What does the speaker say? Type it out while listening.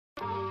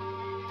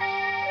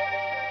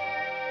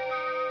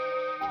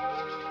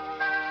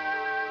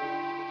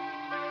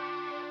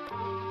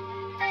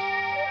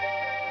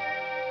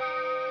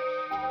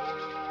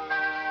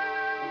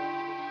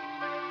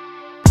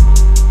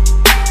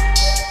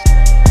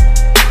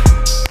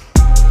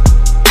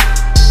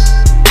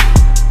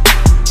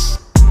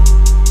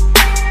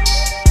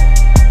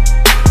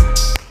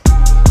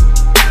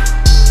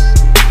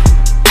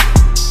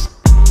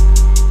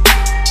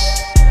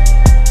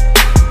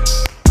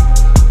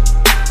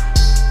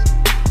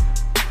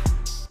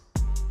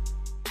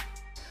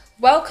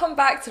Welcome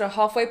back to the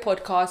Halfway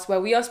Podcast,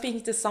 where we are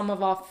speaking to some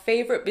of our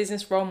favourite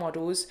business role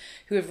models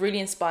who have really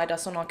inspired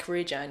us on our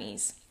career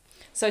journeys.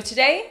 So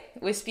today,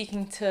 we're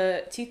speaking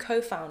to two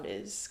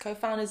co-founders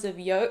of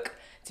Yoke,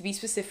 to be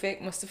specific,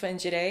 Mustafa and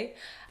Jide.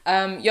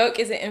 Yoke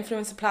is an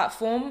influencer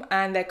platform,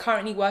 and they're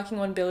currently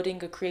working on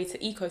building a creator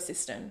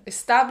ecosystem.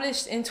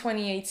 Established in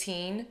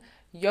 2018,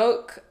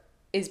 Yoke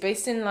is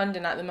based in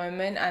London at the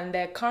moment, and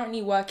they're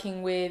currently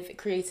working with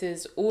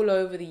creators all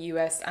over the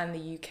US and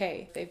the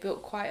UK. They've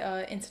built quite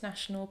an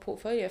international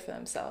portfolio for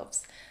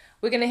themselves.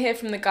 We're going to hear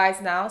from the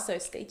guys now, so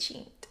stay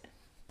tuned.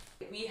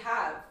 We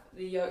have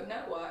the Yoke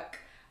Network.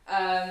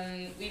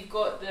 We've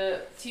got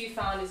the two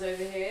founders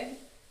over here,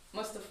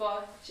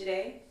 Mustafa,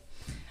 Jide.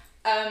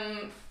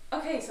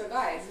 Okay, so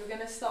guys, we're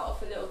going to start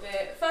off a little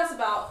bit, first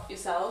about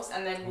yourselves,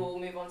 and then we'll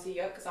move on to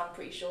Yoke, because I'm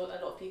pretty sure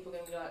a lot of people are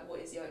going to be like, what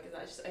is Yoke? Is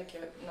that just okay?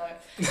 No.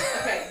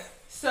 Okay,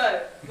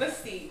 so,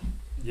 Musti,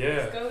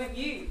 let's go with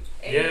you.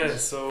 Age,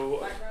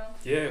 background?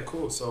 Yeah,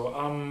 cool. So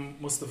I'm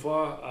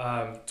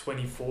Mustafa,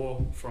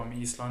 24, from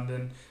East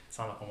London.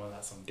 Sound like I'm on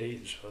like some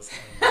dating show or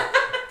something.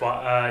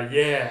 But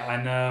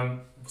and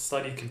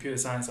studied computer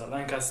science at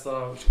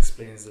Lancaster, which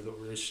explains the little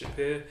relationship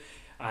here.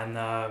 And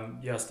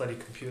I studied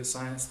computer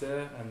science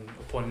there, and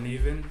upon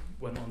leaving,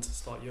 went on to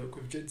start Yoke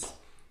with Jids.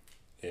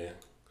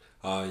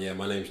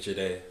 My name's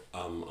Jide.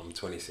 I'm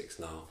 26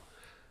 now,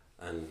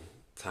 and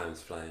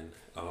time's flying.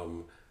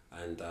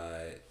 And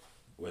I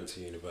went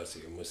to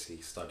University of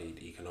Musi, studied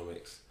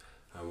economics,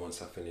 and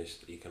once I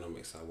finished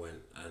economics, I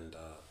went and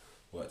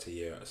worked a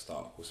year at a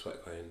startup called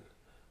Sweatcoin,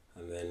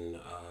 and then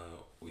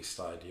we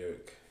started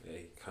Yoke,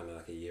 kind of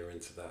like a year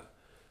into that,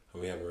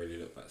 and we haven't really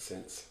looked back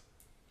since.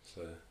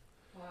 So.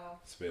 Wow.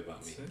 It's a bit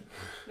about me.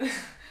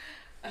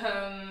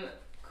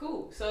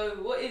 Cool. So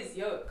what is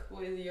Yoke?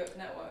 What is the Yoke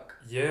Network?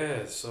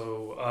 Yeah,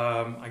 so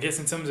I guess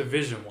in terms of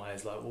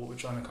vision-wise, like what we're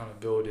trying to kind of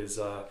build is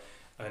an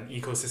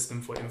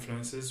ecosystem for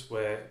influencers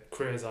where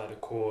creators are at the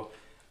core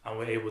and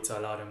we're able to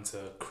allow them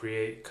to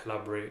create,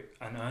 collaborate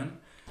and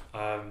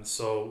earn.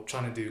 So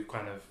trying to do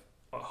kind of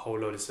a whole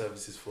load of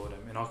services for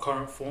them. In our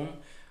current form,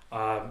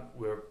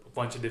 we're a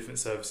bunch of different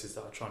services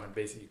that are trying to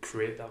basically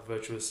create that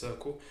virtuous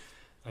circle.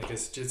 I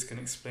guess Jids can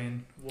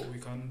explain what we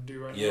can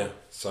do right now. Yeah,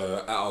 so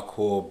at our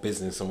core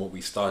business and what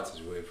we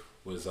started with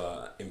was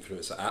an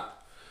influencer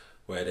app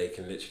where they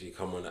can literally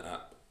come on the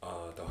app,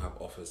 they'll have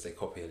offers, they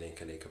copy a link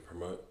and they can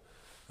promote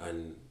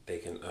and they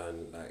can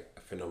earn like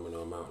a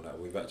phenomenal amount. Like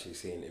we've actually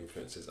seen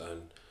influencers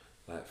earn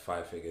like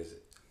 5 figures.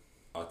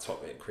 Our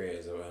top 8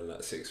 creators have earned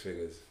like 6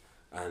 figures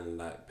and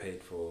like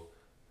paid for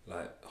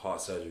like heart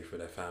surgery for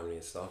their family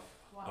and stuff.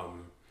 Wow.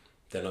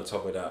 Then on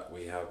top of that,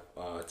 we have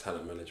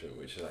talent management,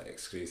 which is like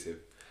exclusive.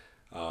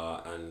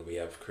 And we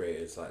have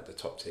creators like the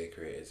top tier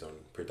creators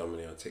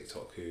predominantly on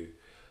TikTok who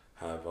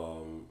have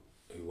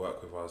who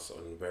work with us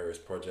on various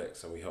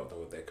projects, and we help them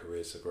with their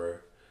careers to grow.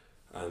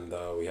 And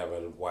we have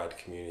a wide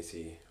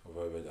community of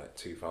over like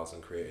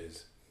 2,000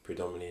 creators,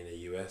 predominantly in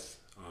the US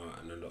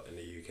and a lot in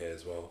the UK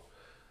as well.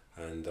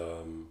 And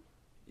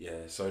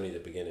it's only the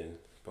beginning,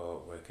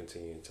 but we're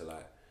continuing to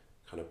like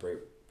kind of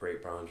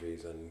break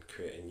boundaries and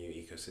create a new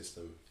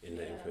ecosystem in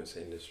the influencer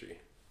industry.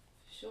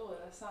 Sure,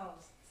 that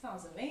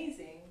sounds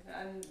amazing.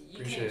 And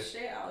you came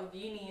straight out of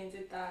uni and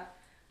did that.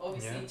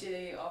 Obviously,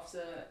 Jide,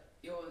 after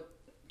your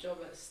job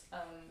at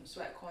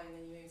Sweatcoin,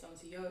 and you moved on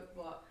to Yoke.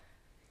 But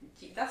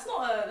that's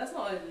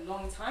not a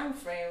long time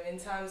frame in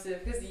terms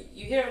of, because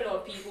you hear a lot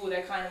of people,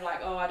 they're kind of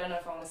like, oh, I don't know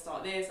if I want to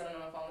start this, I don't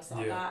know if I want to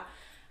start that,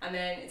 and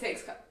then it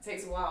takes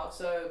a while.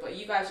 So, but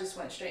you guys just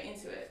went straight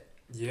into it.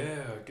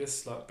 Yeah, I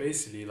guess like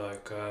basically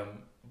like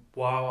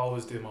while I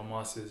was doing my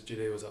masters,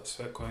 Jide was at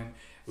Sweatcoin.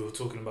 We were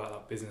talking about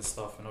like business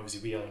stuff, and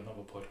obviously we had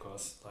another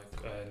podcast like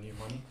New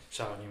Money.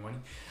 Shout out New Money.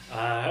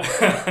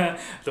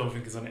 Don't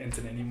think it's on the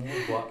internet anymore,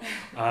 but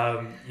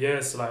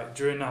so like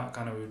during that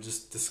kind of we were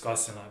just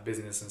discussing like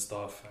business and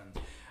stuff,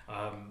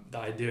 and the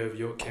idea of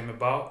Yoke came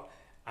about,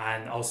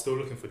 and I was still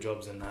looking for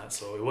jobs in that,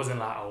 so it wasn't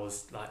like I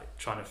was like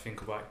trying to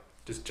think about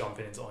just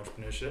jumping into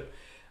entrepreneurship.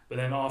 But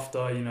then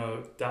after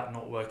that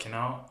not working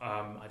out,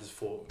 I just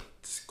thought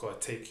just gotta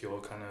take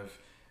your kind of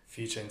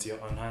future into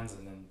your own hands,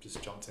 and then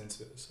just jumped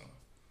into it. So.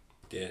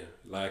 Yeah,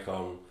 like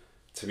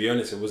to be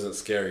honest, it wasn't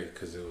scary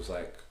because it was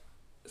like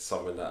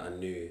something that I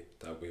knew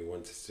that we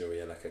wanted to do. We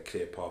had like a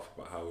clear path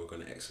about how we were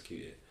going to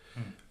execute it.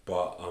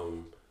 But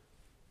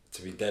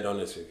to be dead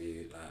honest with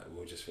you, like we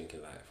were just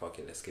thinking like, fuck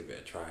it, let's give it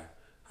a try.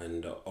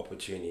 And the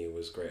opportunity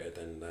was greater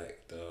than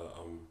like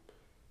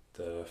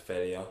the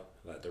failure.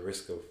 Like the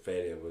risk of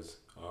failure was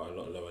a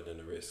lot lower than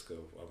the risk of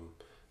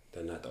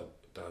than like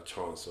the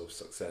chance of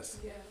success.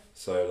 Yeah.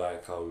 So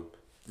like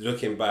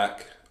looking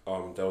back.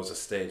 There was a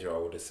stage where I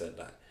would have said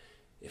like,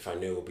 if I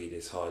knew it would be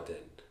this hard, then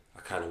I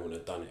kind of wouldn't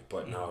have done it.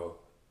 But now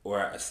we're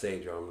at a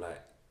stage where I'm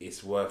like,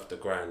 it's worth the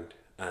grind,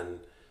 and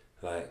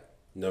like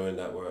knowing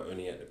that we're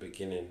only at the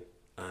beginning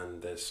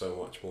and there's so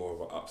much more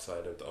of an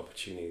upside of the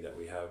opportunity that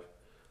we have.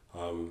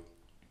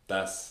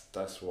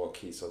 That's what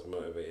keeps us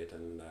motivated,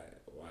 and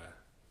like why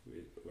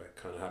we're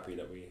kind of happy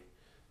that we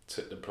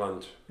took the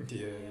plunge.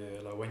 Yeah,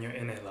 like when you're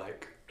in it,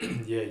 like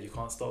yeah, you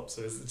can't stop.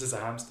 So it's just a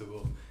hamster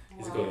wheel.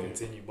 It's Wow. got to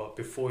continue. But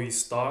before you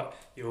start,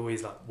 you're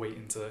always like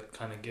waiting to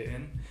kind of get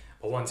in.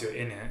 But once you're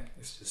in it,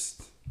 it's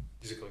just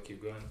you just gotta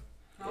keep going.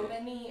 How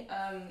many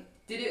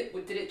did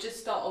it just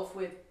start off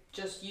with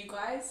just you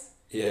guys?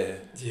 Yeah.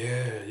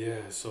 Yeah.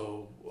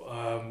 So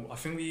I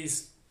think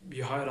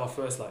we hired our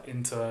first like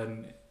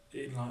intern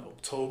in like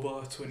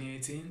October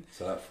 2018.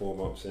 So like 4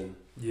 months in.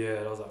 Yeah,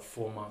 that was like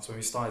 4 months. When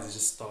we started to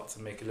just start to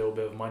make a little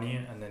bit of money,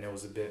 and then it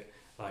was a bit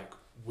like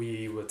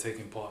we were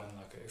taking part in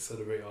like an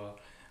accelerator,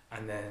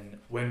 and then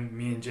when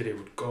me and Jide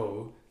would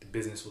go, the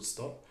business would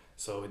stop.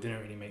 So it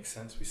didn't really make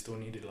sense. We still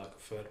needed like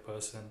a third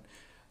person,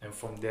 and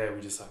from there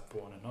we just like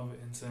brought on another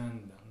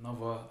intern,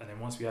 and then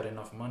once we had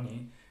enough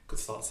money, could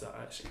start to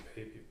actually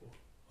pay people.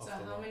 So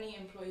after how that. many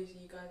employees are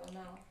you guys on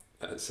now?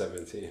 At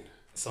 17.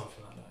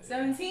 Something like that.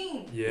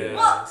 17. Yeah,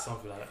 What?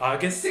 something like that. I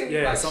guess Took me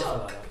yeah, by something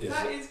shock. like that. Yeah.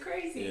 That is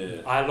crazy.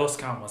 Yeah. I lost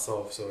count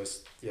myself, so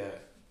it's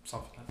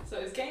something like that. So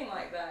it's getting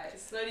like that.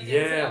 It's slowly getting to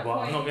Yeah, that but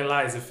point. I'm not gonna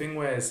lie. It's a thing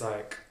where it's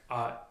like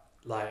I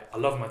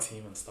love my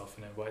team and stuff,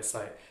 but it's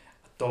like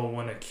I don't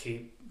want to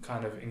keep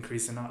kind of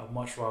increasing that. I'd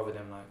much rather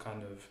than like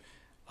kind of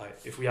like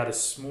if we had a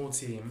small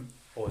team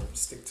or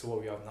stick to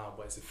what we have now,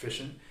 but it's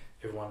efficient.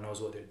 Everyone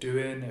knows what they're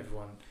doing.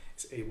 Everyone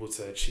is able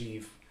to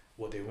achieve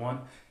what they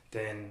want.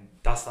 Then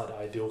that's like the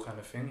ideal kind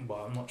of thing. But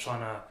I'm not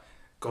trying to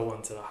go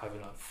on to like having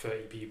like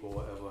 30 people or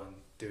whatever and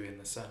doing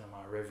a certain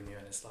amount of revenue,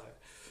 and it's like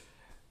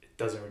it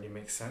doesn't really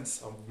make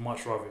sense. I'd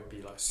much rather it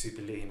be like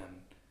super lean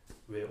and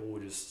we're all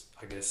just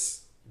I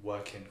guess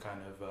working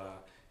kind of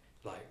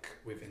like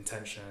with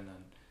intention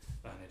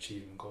and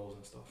achieving goals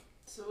and stuff.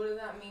 So what does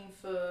that mean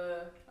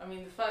for? I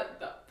mean,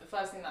 the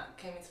first thing that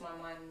came into my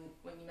mind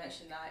when you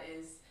mentioned that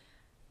is,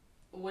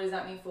 what does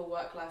that mean for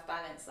work-life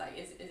balance? Like,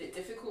 is it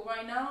difficult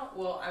right now?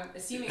 Well, I'm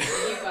assuming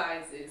for you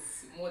guys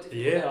it's more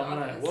difficult. Yeah, than I'm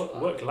like others, what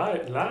but- work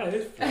life like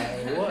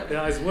what?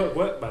 Yeah, it's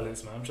work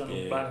balance, man. I'm trying to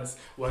Yeah. balance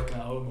working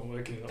at home and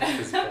working in the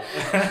office.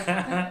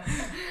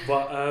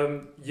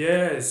 But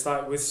yeah, it's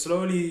like we're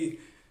slowly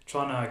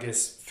trying to I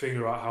guess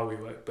figure out how we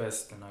work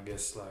best, and I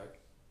guess like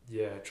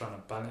trying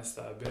to balance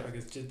that a bit. I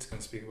guess Jid's can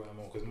speak about it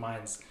more because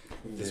mine's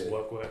just Yeah.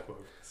 work.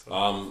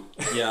 So.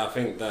 Yeah, I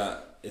think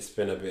that it's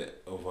been a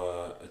bit of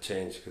a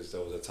change because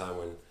there was a time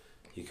when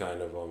you kind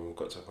of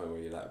got to a point where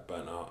you like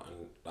burnt out,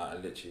 and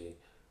like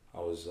I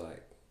was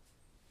like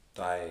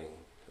dying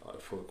like,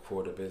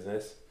 for the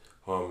business.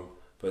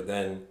 But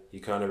then you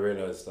kind of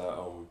realize that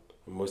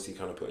mostly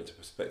kind of put into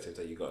perspective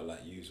that you got to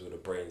like use all the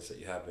brains that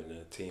you have in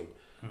the team,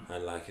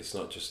 and like it's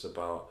not just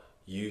about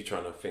you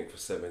trying to think for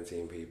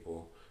 17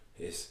 people.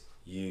 It's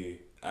you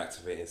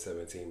activating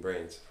 17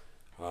 brains.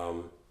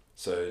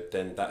 So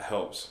then that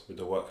helps with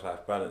the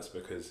work-life balance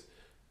because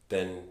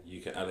then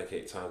you can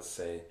allocate time to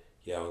say,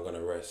 yeah, I'm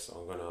gonna rest.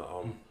 I'm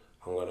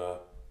gonna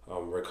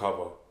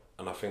recover.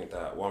 And I think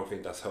that one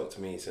thing that's helped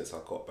me since I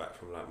got back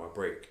from like my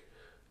break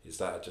is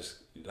that I just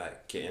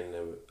like getting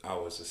the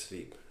hours of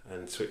sleep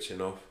and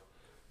switching off.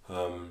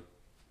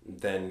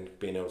 Then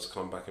being able to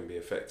come back and be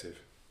effective.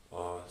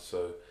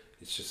 So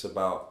it's just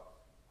about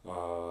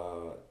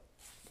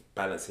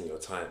balancing your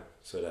time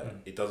so that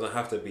it doesn't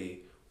have to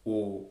be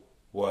all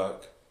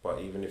work, but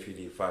even if you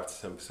leave 5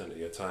 to 10% of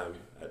your time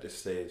at this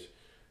stage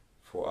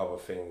for other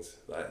things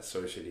like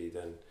socially,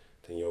 then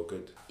you're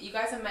good. You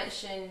guys have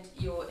mentioned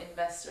your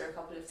investor a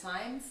couple of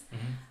times,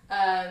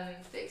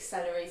 the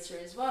accelerator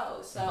as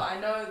well. So I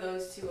know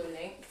those two are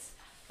linked,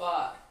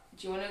 but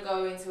do you want to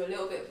go into a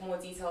little bit more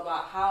detail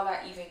about how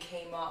that even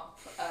came up?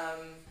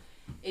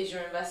 Is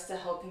your investor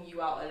helping you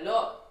out a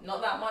lot?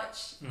 Not that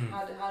much?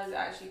 How does it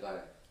actually go?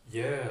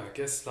 Yeah, I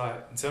guess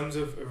like in terms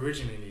of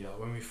originally like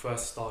when we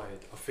first started,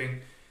 I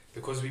think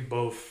because we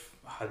both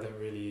hadn't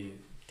really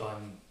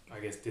done I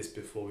guess this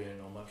before, we didn't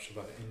know much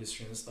about the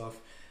industry and stuff.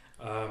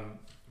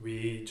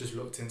 We just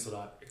looked into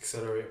like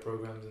accelerator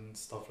programs and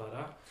stuff like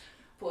that.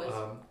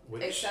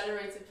 Which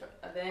Accelerated.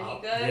 There you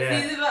go.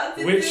 yeah. He's about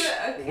to which do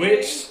it. Okay.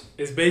 which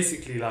is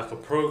basically like a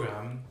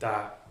program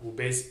that will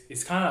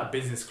it's kind of like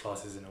business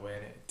classes in a way,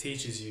 and it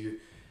teaches you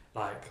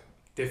like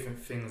different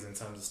things in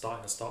terms of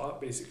starting a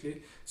startup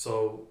basically.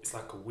 So it's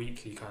like a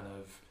weekly kind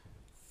of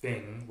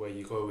thing where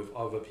you go with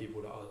other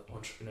people that are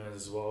entrepreneurs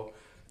as well.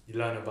 You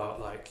learn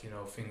about like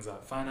things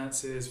like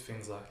finances,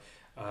 things like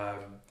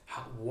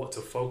what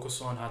to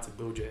focus on, how to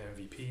build your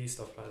MVP,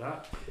 stuff like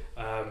that.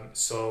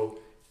 So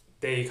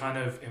they kind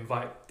of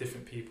invite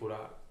different people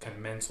that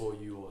can mentor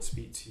you or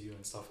speak to you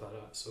and stuff like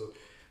that. So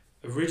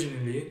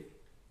originally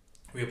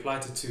we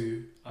applied to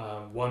two.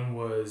 One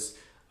was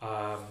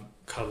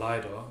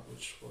Collider,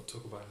 which we'll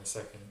talk about in a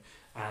second,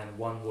 and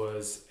one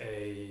was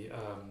a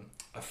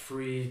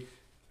free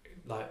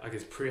like I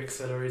guess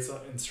pre-accelerator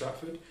in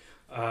Stratford.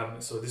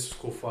 So this was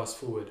called Fast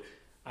Forward,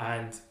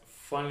 and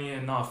funnily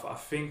enough, I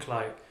think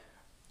like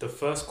the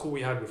first call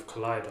we had with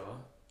Collider,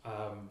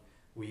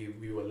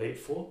 we were late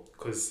for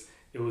because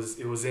it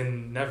was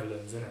in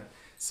Netherlands, innit?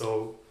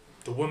 So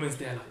the woman's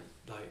there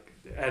like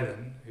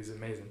Ellen, who's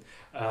amazing.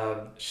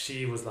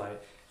 She was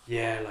like,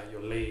 yeah, like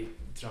you're late.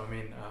 Do you know what I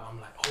mean? I'm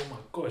like, oh my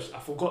gosh, I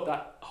forgot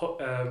that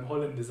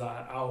Holland is like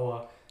an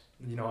hour,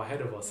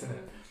 ahead of us,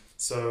 innit?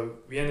 So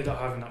we ended up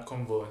having that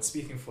convo and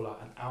speaking for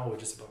like an hour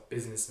just about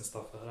business and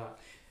stuff like that.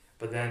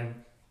 But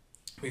then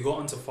we got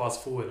onto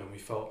fast forward and we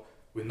felt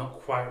we're not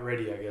quite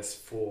ready, I guess,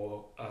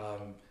 for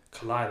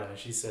Collider. And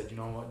she said, you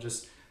know what,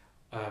 just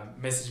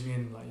message me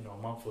in like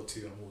a month or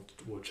two and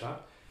we'll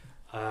chat.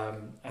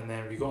 And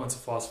then we got onto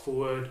fast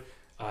forward.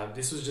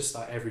 This was just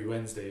like every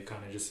Wednesday,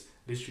 kind of just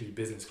literally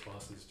business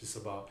classes, just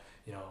about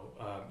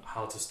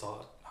how to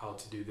start, how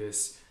to do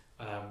this.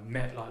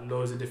 Met like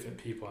loads of different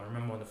people. I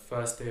remember on the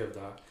first day of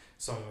that,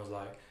 someone was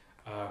like,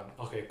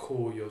 okay,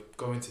 cool, you're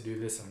going to do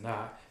this and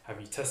that. Have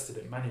you tested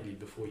it manually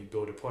before you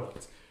build a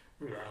product?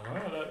 We were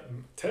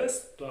like,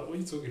 test? Like, what are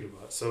you talking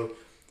about? So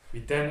we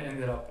then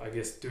ended up, I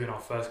guess, doing our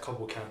first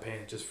couple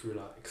campaigns just through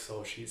like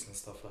Excel sheets and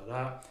stuff like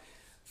that.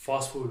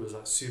 Fast forward was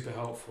like super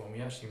helpful, and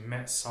we actually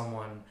met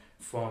someone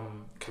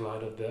from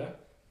Collider there.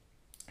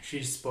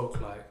 She spoke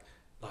like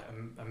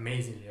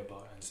amazingly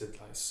about it and said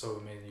like, so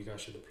amazing, you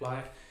guys should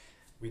apply.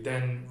 We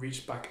then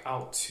reached back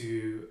out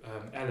to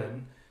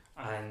Ellen,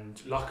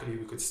 and luckily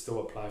we could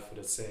still apply for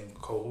the same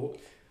cohort.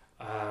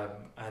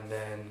 And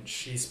then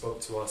she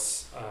spoke to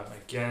us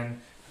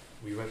again.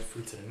 We went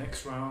through to the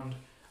next round,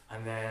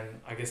 and then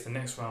I guess the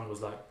next round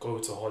was like go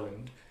to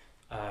Holland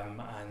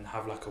and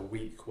have like a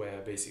week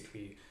where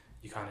basically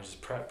you kind of just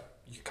prep,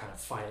 you kind of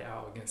fight it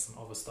out against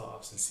some other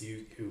startups and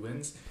see who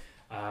wins.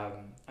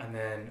 And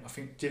then I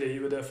think Jide,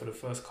 you were there for the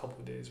first couple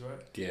of days,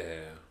 right?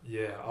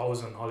 Yeah, I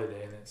was on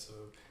holiday in it, so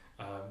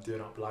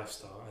doing up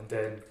lifestyle. And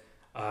then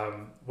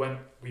when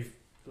we've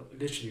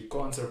literally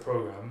got into the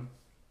program,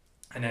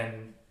 and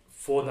then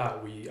for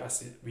that we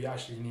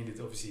actually needed,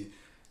 obviously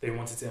they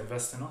wanted to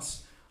invest in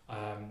us,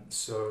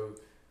 so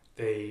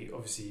they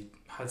obviously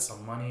had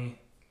some money,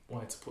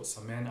 wanted to put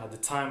some in. At the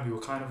time we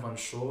were kind of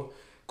unsure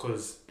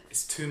because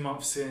it's 2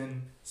 months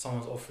in,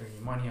 someone's offering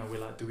you money and we're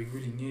like, do we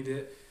really need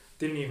it?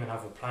 Didn't even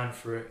have a plan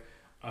for it,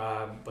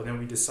 but then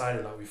we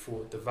decided, like, we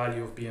thought the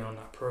value of being on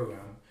that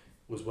program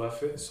was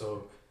worth it,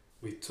 so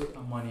we took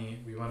that money,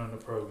 we went on the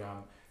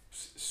program.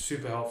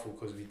 Super helpful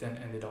because we then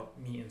ended up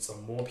meeting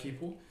some more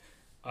people.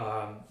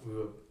 We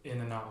were in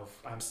and out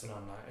of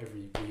Amsterdam like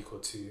every week or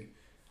two,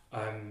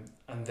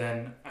 and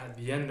then at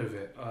the end of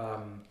it,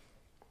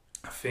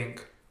 I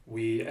think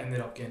we ended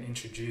up getting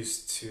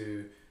introduced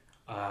to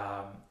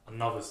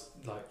another,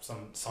 like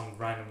some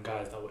random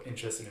guys that were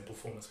interested in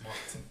performance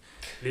marketing,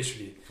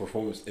 literally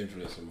Performance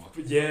influencer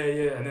marketing.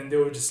 yeah, and then they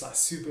were just like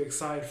super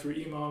excited through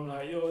email. I'm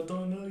like, yo, I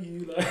don't know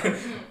you, like,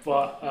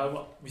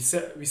 but we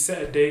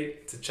set a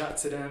date to chat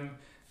to them,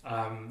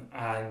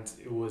 and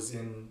it was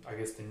in, I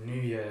guess, the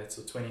new year,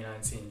 so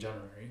 2019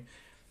 January.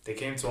 They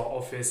came to our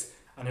office,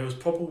 and it was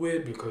proper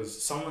weird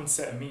because someone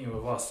set a meeting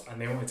with us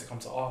and they wanted to come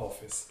to our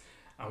office,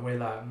 and we're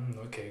like,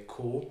 okay,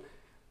 cool.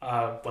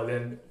 But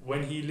then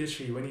when he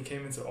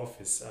came into the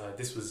office,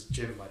 this was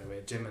Jim, by the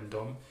way, Jim and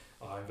Dom,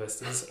 our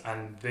investors,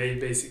 and they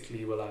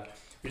basically were like,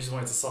 we just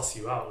wanted to suss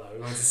you out, like we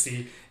wanted to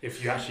see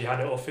if you actually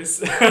had an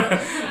office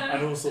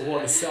and also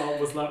what the setup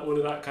was like, all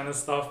of that kind of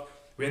stuff.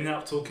 We ended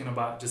up talking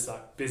about just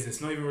like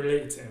business, not even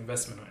related to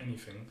investment or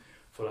anything,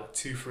 for like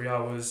 2-3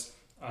 hours,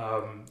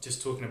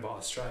 just talking about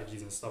our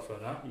strategies and stuff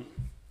like that.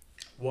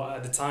 What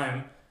at the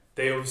time,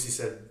 they obviously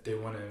said they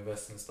want to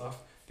invest in stuff,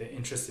 they're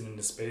interested in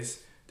the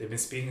space. They've been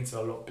speaking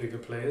to a lot bigger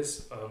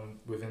players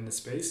within the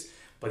space,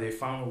 but they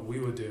found what we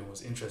were doing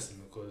was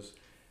interesting because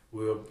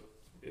we were,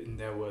 in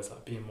their words,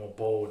 like being more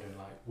bold and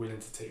like willing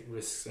to take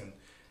risks and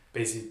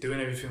basically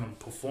doing everything on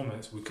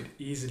performance. We could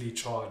easily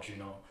charge,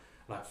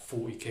 like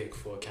 40k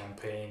for a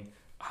campaign,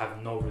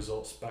 have no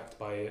results backed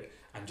by it,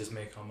 and just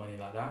make our money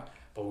like that.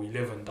 But we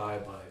live and die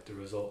by the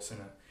results in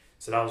it.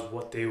 So that was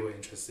what they were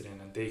interested in,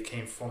 and they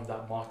came from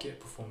that market,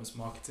 performance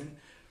marketing.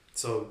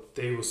 So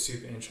they were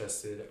super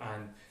interested,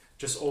 and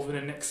just over the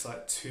next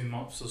like 2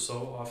 months or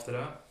so after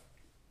that,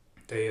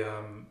 they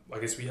I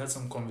guess we had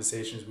some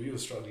conversations. We were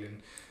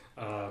struggling,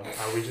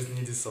 and we just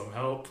needed some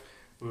help.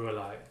 We were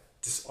like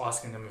just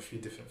asking them a few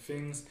different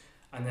things,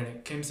 and then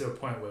it came to a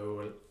point where we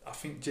were, I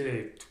think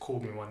Jide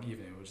called me one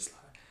evening. We were just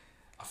like,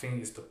 I think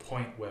it's the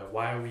point where,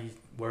 why are we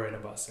worrying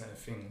about certain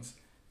things?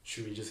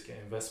 Should we just get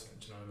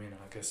investment? Do you know what I mean?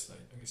 I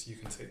guess you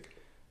can take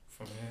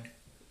from here.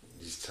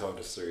 You just tell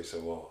the story so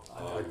well.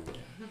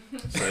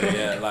 So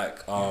yeah,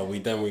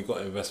 we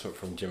got investment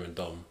from Jim and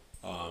Dom,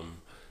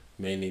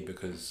 mainly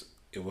because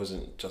it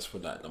wasn't just for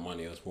like the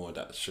money. It was more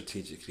that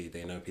strategically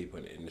they know people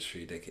in the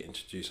industry. They could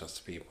introduce us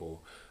to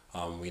people.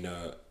 We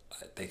know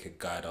they could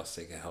guide us.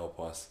 They could help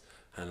us,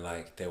 and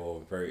like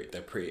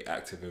they're pretty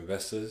active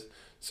investors.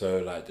 So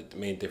like the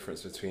main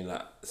difference between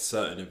like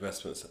certain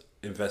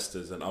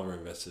investors and other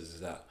investors is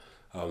that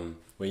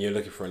when you're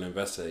looking for an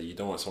investor, you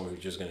don't want someone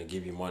who's just going to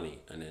give you money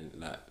and then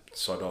like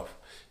sod off.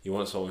 You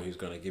want someone who's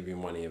going to give you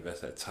money,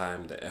 invest their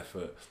time, the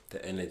effort,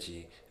 the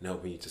energy in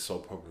helping you to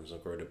solve problems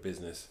and grow the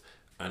business.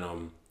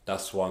 And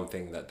that's one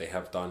thing that they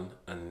have done,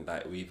 and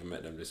like we even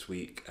met them this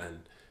week, and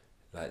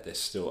like they're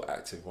still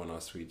active on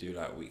us. We do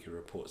like weekly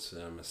reports to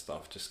them and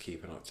stuff, just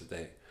keeping up to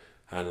date.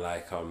 and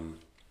like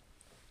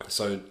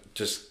so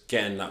just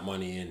getting that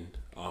money in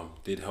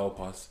did help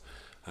us,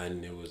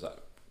 and it was like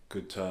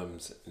good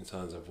terms in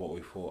terms of what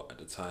we thought at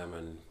the time,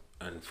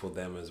 and for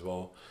them as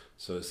well.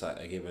 So it's like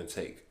a give and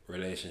take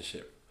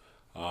relationship.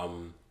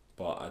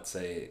 But I'd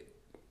say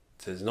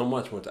there's not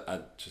much more to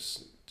add.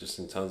 Just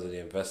in terms of the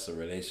investor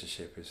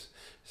relationship,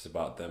 it's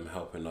about them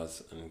helping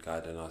us and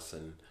guiding us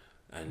and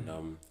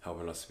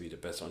helping us to be the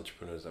best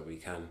entrepreneurs that we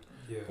can.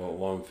 Yeah. But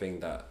one thing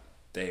that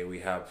we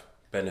have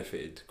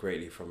benefited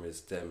greatly from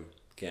is them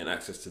getting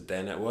access to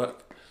their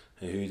network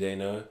and who they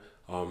know.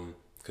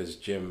 Because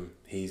Jim,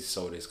 he's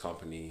sold his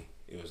company.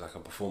 It was like a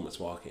performance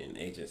marketing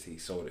agency. He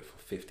sold it for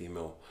 50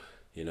 mil,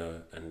 you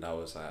know, and that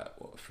was like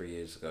 3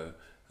 years ago.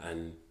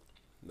 And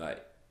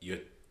like you're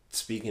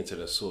speaking to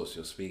the source,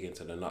 you're speaking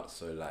to the nuts.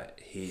 So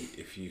like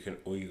if you can,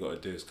 all you got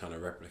to do is kind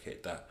of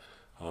replicate that,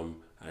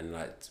 and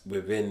like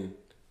within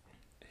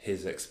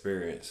his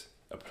experience,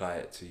 apply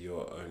it to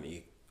your own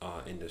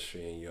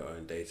industry and your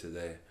own day to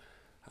day,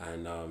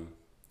 and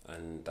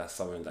that's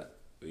something that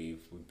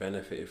we've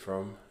benefited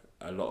from.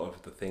 A lot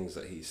of the things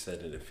that he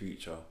said in the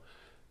future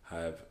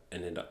have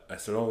ended up.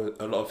 A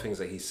lot of things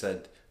that he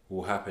said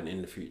will happen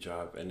in the future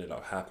have ended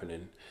up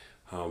happening,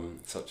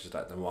 such as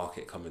like the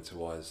market coming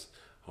to us,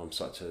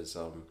 such as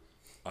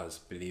us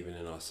believing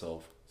in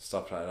ourselves,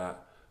 stuff like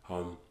that.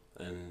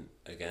 And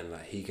again,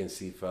 like he can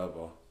see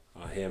further.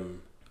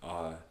 Him,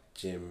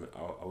 Jim.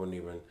 I wouldn't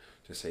even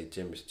just say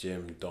Jim. It's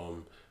Jim,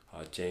 Dom,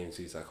 James,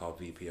 who's like our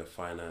VP of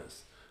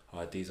finance.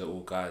 These are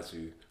all guys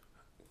who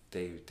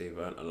they've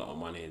earned a lot of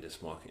money in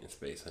this marketing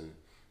space,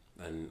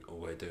 and all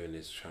we're doing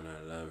is trying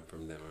to learn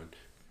from them.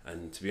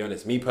 And to be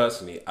honest, me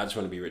personally, I just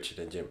want to be richer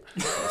than Jim.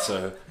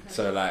 so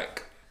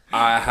like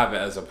I have it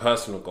as a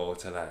personal goal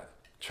to like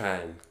try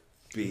and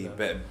be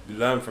better,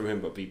 learn from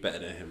him, but be better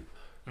than him.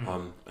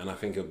 And I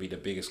think it'll be the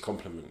biggest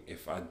compliment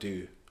if I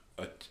do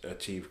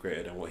achieve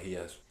greater than what he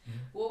has.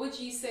 What would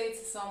you say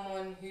to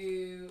someone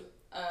who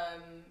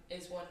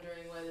is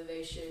wondering whether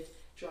they should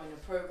join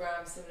a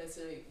program similar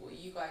to what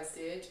you guys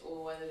did,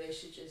 or whether they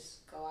should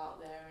just go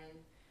out there and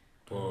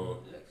Well,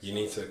 you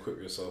need to equip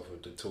yourself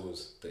with the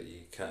tools that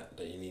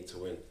you need to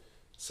win.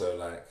 So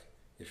like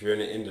if you're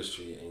in an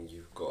industry and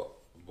you've got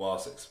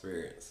vast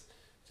experience,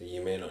 then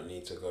you may not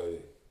need to go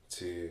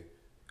to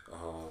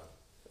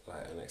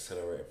like an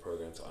accelerator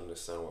program to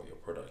understand what your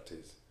product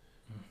is.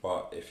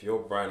 But if you're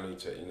brand new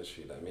to an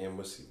industry, like me and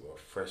Musi were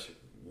fresh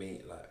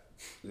meat, like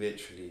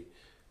literally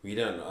I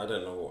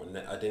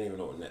didn't even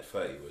know what Net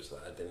 30 was.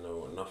 Like I didn't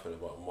know nothing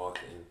about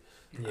marketing.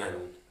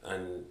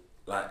 And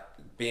like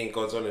being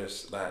God's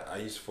honest, like I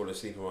used to fall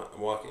asleep in my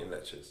marketing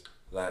lectures.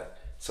 Like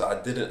so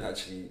I didn't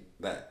actually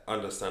like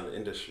understand the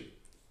industry.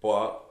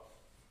 But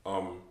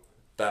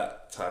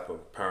that type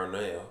of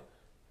paranoia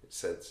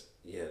said,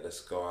 yeah, let's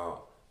go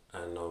out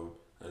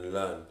and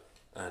learn.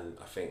 And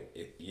I think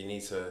you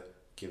need to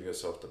give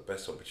yourself the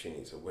best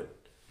opportunity to win.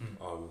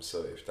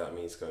 So if that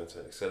means going to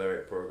an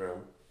accelerator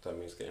program, that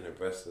means getting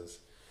investors,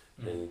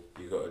 then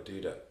you got to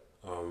do that.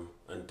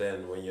 And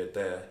then when you're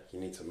there, you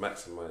need to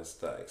maximize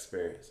that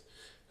experience.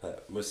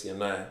 Like Musi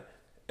and I,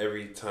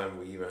 every time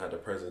we even had a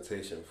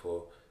presentation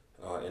for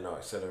in our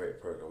accelerator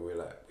program,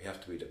 we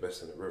have to be the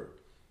best in the room.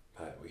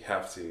 Like we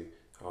have to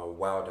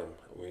wow them.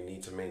 We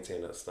need to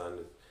maintain that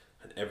standard.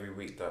 And every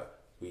week that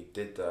we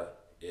did that,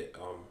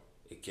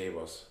 it gave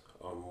us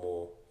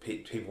more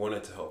people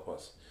wanted to help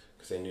us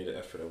because they knew the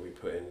effort that we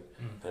put in,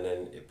 and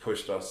then it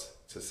pushed us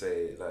to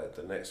say like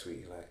the next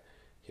week, like,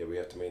 yeah, we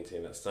have to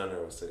maintain that standard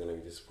or else they're going to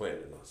be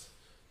disappointed in us.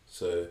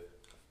 So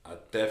I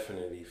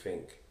definitely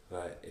think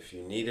like if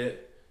you need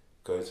it,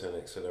 go to an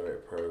accelerator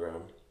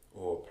program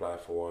or apply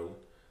for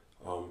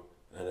one,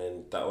 and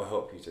then that will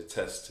help you to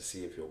test to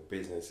see if your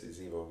business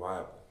is even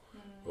viable.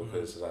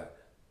 Because like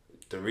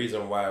the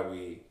reason why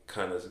we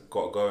kind of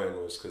got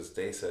going was because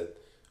they said,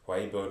 why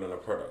are you building a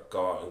product?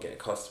 Go out and get a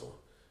customer.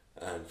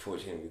 And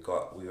fortunately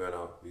we went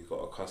out, we got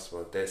a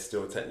customer. They're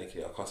still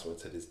technically our customer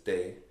to this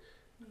day.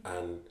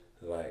 And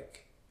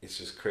like it's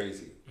just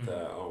crazy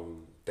that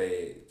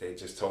they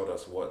just told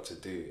us what to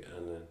do,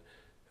 and then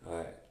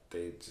like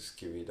they just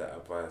give you that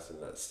advice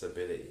and that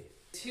stability.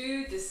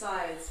 Who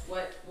decides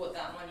what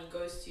that money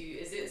goes to?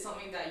 Is it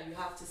something that you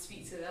have to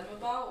speak to them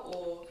about,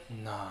 or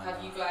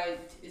have you guys?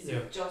 Is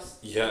it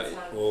just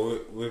well,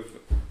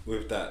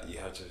 with that you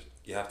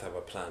have to have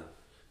a plan.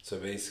 So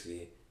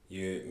basically,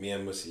 me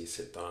and Musi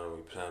sit down and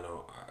we plan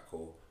out. Alright,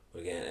 cool.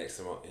 We're getting X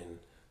amount in.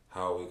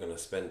 How are we gonna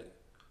spend it?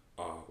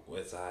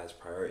 Where's the highest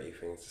priority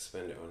things to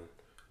spend it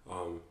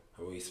on?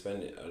 And we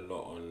spend it a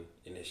lot on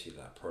initially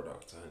like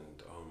product,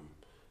 and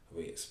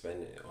we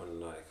spend it on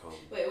like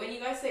Wait, when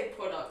you guys say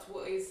product,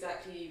 what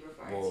exactly are you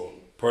referring to?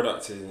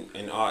 Product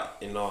in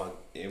our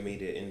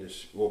immediate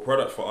industry. Well,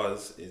 product for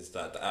us is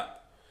that the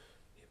app.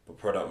 But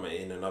product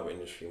in another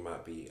industry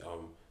might be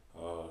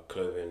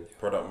clothing.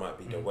 Product might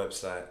be the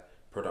website.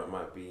 Product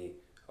might be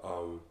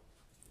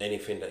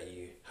anything that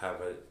you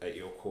have at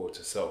your core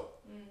to sell.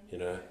 You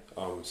know.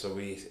 So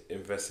we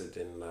invested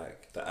in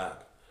like the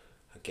app,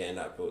 getting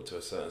that built to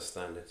a certain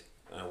standard,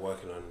 and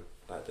working on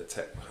like the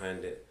tech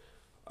behind it.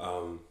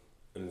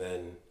 And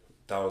then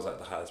that was like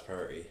the highest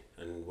priority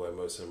and where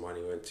most of the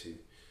money went to.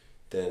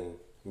 Then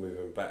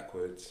moving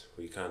backwards,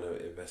 we kind of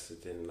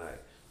invested in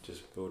like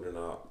just building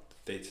our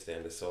day-to-day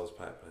and the sales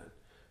pipeline.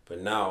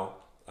 But now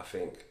I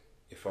think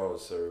if I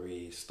was to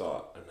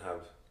restart and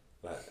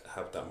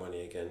have that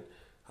money again,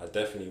 I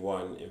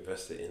definitely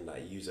invest it in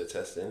like user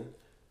testing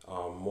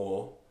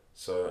more,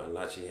 so, and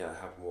actually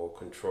have more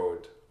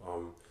controlled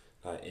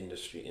like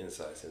industry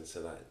insights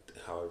into like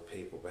how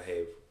people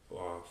behave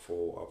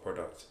for our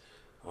product.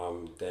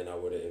 Then I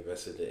would have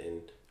invested it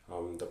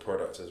in the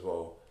product as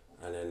well,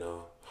 and then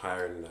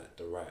hiring like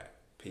the right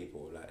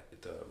people,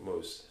 like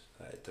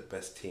the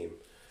best team,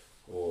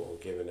 or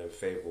giving them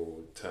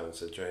favorable terms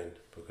to join.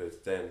 Because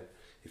then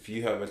if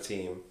you have a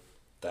team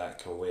that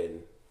can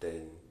win,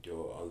 then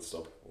you're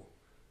unstoppable,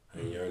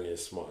 and you're only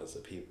as smart as the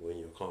people in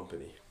your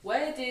company.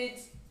 Where did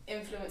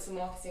influencer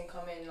marketing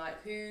come in?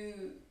 Like, who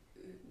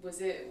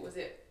was it?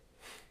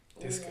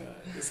 This guy.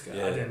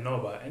 Yeah. I didn't know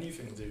about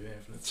anything to do with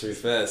influencers. To be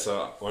fair,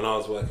 so when I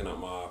was working at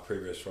my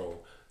previous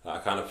role,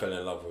 like, I kind of fell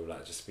in love with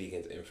like just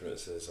speaking to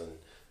influencers and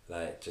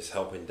like just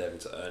helping them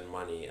to earn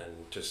money,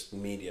 and just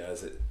media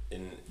as it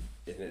in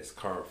its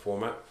current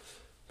format,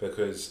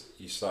 because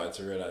you started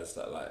to realize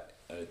that like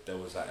there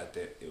was like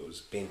it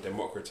was being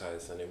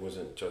democratized, and it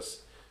wasn't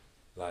just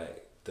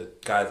like the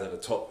guys at the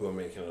top who were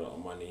making a lot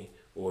of money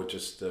or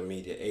just the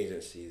media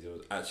agencies. It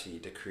was actually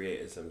the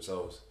creators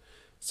themselves.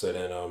 So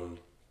then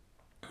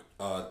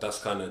that's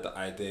kind of the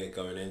idea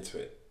going into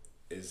it,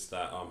 is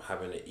that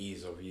having the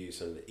ease of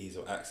use and the ease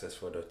of access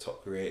for the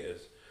top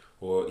creators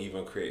or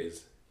even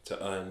creators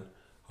to earn.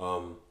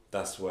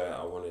 That's where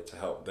I wanted to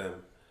help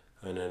them,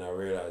 and then I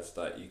realized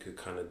that you could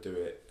kind of do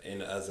it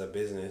as a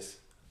business,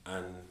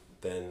 and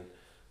then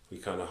we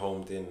kind of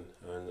homed in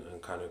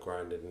and kind of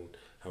grinded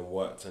and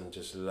worked and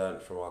just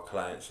learned from our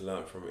clients,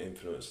 learned from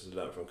influencers,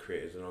 learned from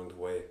creators along the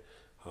way.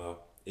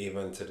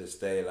 Even to this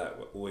day, like,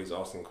 we're always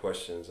asking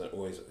questions and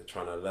always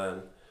trying to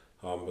learn,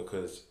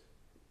 because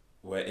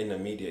we're in the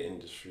media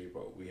industry,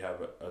 but we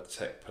have a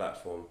tech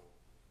platform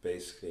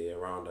basically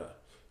around that.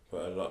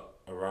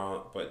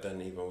 But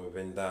then even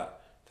within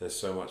that, there's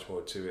so much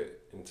more to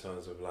it in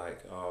terms of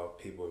like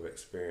people with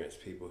experience,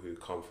 people who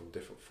come from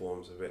different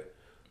forms of it,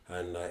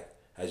 and like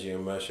as you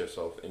immerse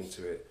yourself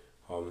into it,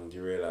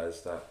 you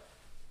realize that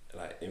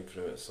like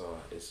influencer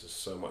is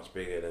just so much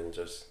bigger than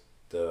just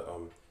the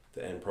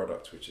end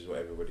product, which is what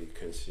everybody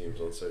consumes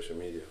on social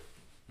media.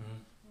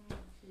 Mm-hmm.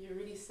 You're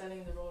really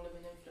selling the role of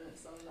an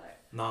influencer, like.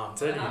 Nah, I'm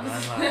telling you,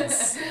 man. Like,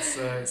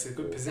 it's a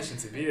good position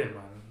to be in,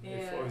 man.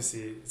 Yeah.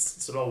 Obviously,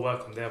 it's a lot of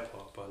work on their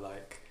part, but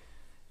like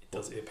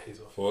it pays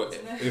off. Well,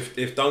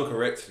 if done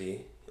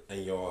correctly,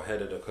 and you're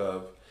ahead of the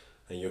curve,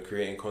 and you're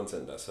creating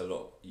content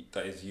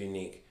that is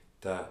unique,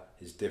 that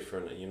is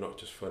different, and you're not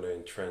just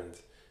following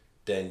trends,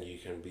 then you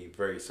can be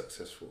very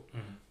successful.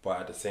 Mm-hmm.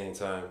 But at the same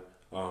time,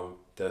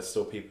 there's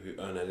still people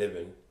who earn a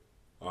living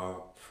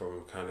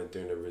from kind of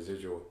doing the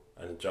residual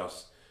and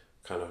just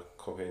kind of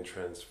copying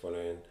trends,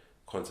 following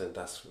content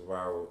that's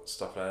viral,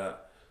 stuff like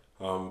that.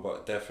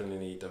 But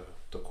definitely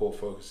the core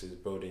focus is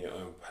building your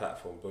own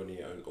platform, building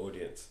your own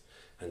audience,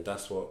 and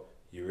that's what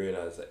you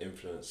realize that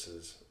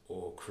influencers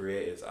or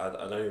creators, I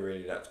don't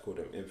really like to call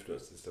them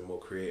influencers, they're more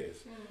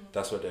creators.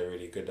 That's what they're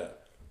really good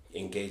at,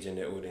 engaging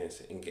their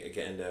audience and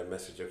getting their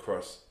message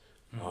across.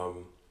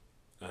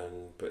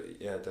 But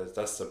yeah,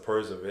 that's the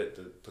pros of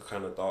it. The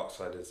kind of dark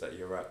side is that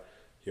you're at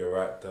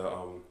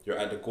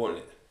the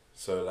gauntlet.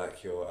 So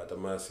like you're at the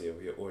mercy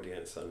of your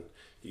audience, and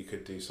you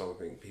could do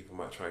something, people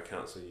might try and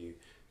cancel you.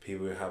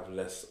 People have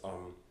less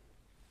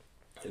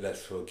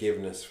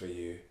forgiveness for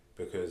you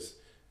because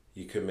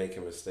you could make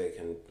a mistake,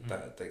 and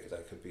that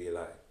could be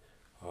like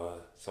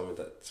something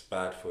that's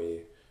bad for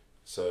you.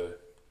 So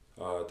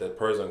there are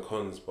pros and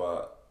cons,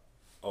 but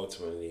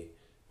ultimately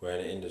we're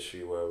in an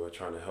industry where we're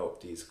trying to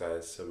help these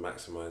guys to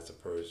maximize the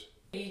pros.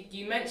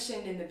 You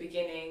mentioned in the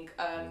beginning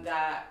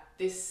that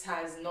this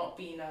has not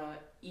been a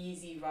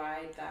easy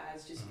ride, that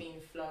has just been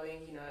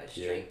flowing, a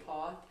straight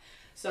path.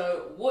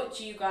 So what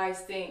do you guys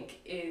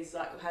think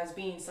has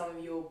been some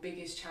of your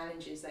biggest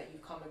challenges that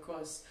you've come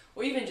across,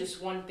 or even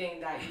just one thing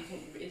that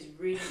you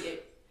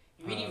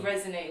really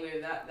resonate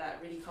with, that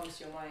really comes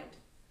to your mind?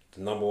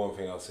 The number one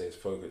thing I'll say is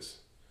focus.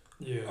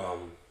 Yeah.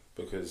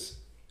 Because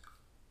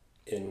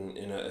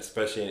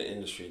especially in an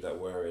industry that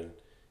we're in,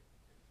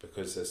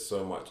 because there's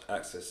so much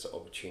access to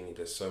opportunity,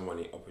 there's so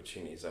many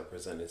opportunities that are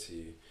presented to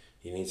you,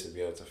 you need to be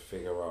able to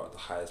figure out the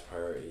highest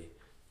priority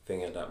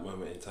thing at that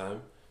moment in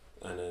time.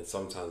 And then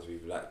sometimes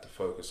we've lacked the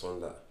focus on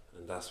that,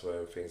 and that's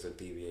where things are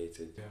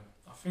deviated. Yeah,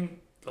 I think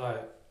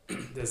like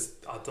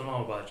I don't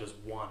know about just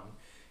one,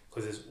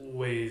 because there's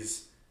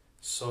always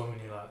so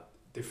many like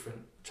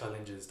different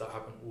challenges that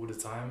happen all the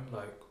time.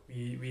 Like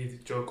we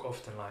joke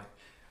often, like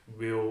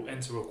we'll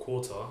enter a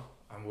quarter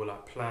and we'll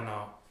like plan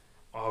out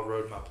our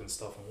roadmap and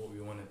stuff and what we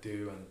want to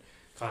do, and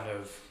kind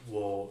of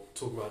we'll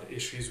talk about the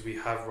issues we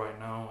have right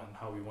now and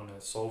how we want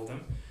to solve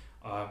them,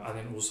 and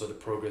then also the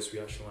progress we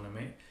actually want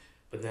to make.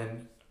 But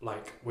then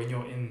like when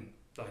you're in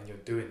and you're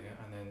doing it,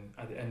 and then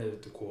at the end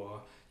of the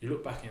quarter, you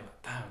look back and you're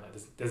like, damn,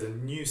 like there's a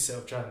new set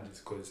of challenges,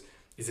 because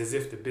it's as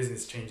if the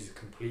business changes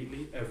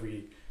completely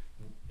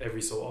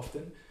every so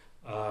often.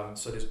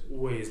 So there's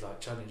always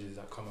like challenges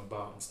that come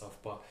about and stuff,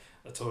 but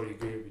I totally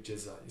agree with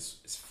just like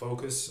it's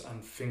focus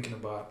and thinking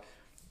about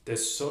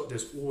there's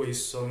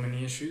always so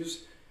many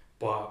issues,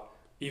 but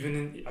even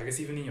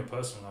in your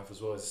personal life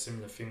as well, it's a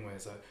similar thing where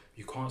it's like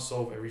you can't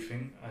solve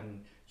everything,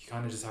 and you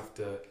kind of just have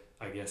to,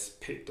 I guess,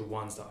 pick the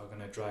ones that are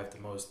going to drive the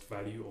most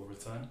value or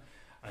return,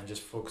 and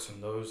just focus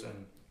on those,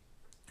 and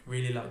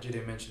really, like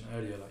Jide mentioned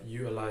earlier, like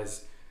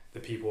utilize the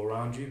people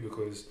around you,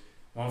 because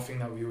one thing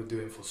that we were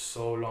doing for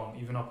so long,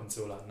 even up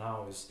until like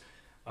now, is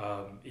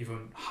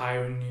even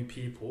hiring new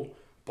people,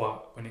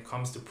 but when it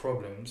comes to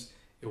problems,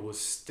 it was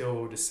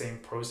still the same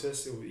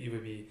process. It would either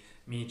be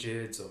me,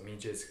 Jids, or me,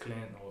 Jids,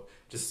 Clint, or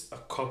just a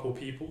couple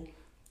people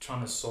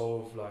trying to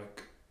solve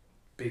like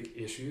big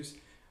issues.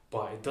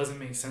 But it doesn't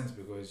make sense,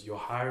 because you're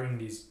hiring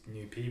these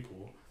new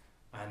people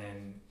and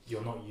then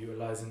you're not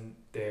utilizing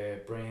their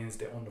brains.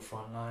 They're on the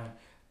front line.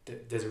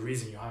 There's a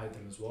reason you hired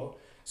them as well.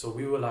 So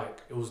we were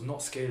like, it was not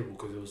scalable,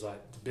 because it was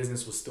like the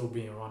business was still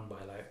being run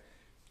by like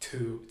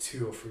two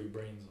or three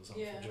brains or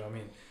something. Do you know what I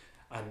mean?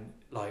 And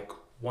like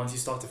once you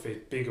start to face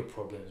bigger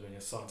problems, when you're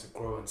starting to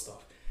grow and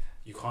stuff,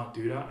 you can't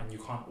do that, and you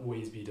can't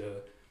always be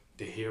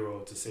the hero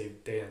to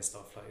save the day and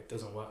stuff. Like it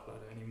doesn't work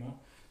like that anymore.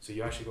 So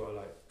you actually gotta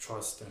like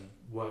trust and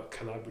work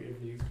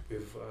collaboratively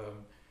with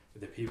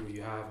the people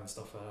you have and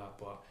stuff like that.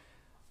 But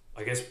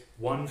I guess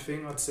one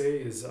thing I'd say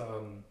is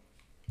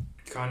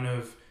kind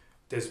of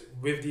there's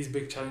with these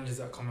big challenges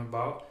that come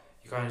about,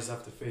 you kind of just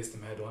have to face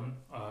them head on,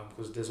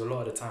 because there's a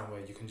lot of the time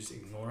where you can just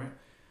ignore it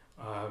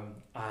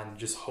and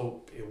just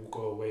hope it will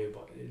go away,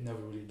 but it never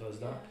really does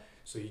that.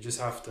 So you just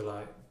have to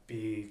like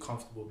be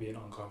comfortable being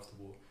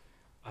uncomfortable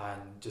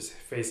and just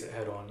face it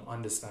head on,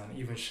 understand,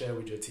 even share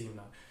with your team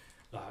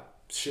that like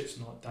shit's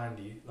not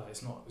dandy, like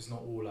it's not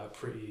all like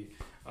pretty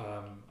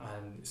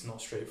and it's not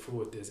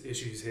straightforward. There's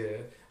issues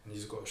here, and you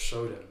just got to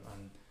show them,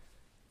 and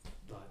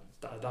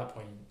like at that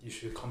point you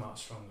should come out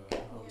stronger,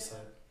 I would say.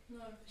 No,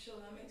 for sure,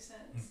 that makes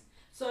sense.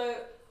 So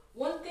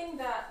one thing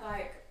that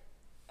like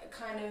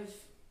kind of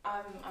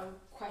I'm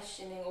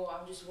questioning, or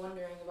I'm just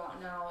wondering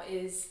about now,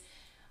 is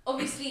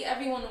obviously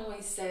everyone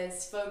always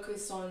says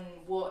focus on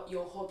what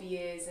your hobby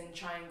is and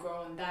try and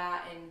grow on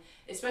that, and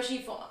especially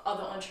for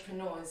other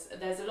entrepreneurs,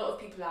 there's a lot of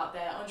people out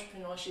there,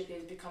 entrepreneurship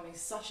is becoming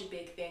such a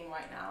big thing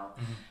right now,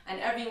 and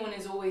everyone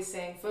is always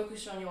saying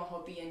focus on your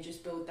hobby and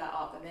just build that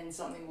up, and then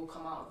something will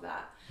come out of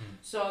that.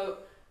 So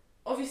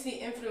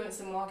obviously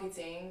influencer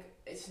marketing,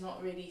 it's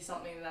not really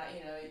something that,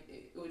 you know,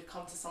 it would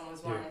come to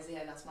someone's mind as,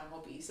 yeah, that's my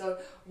hobby. So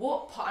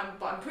what part,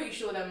 but I'm pretty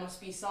sure there must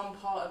be some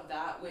part of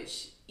that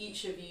which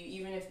each of you,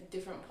 even if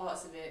different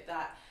parts of it,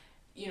 that,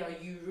 you know,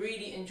 you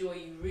really enjoy,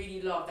 you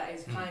really love, that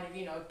is kind of,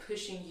 you know,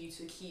 pushing you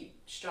to keep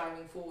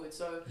striving forward.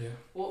 So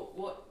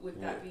what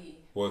would that be?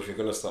 Well, if you're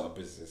going to start a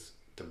business,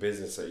 the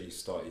business that you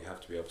start, you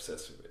have to be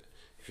obsessed with it.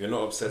 If you're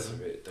not obsessed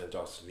with it, then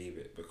just leave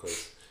it,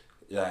 because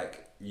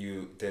like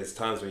there's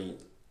times when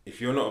if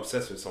you're not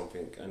obsessed with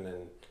something and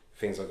then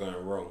things are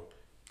going wrong,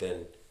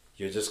 then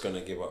you're just going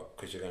to give up,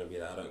 because you're going to be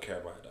like, I don't care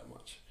about it that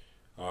much.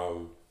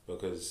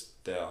 Because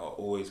there are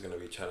always going to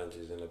be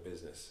challenges in a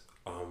business.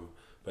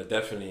 But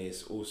definitely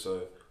it's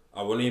also,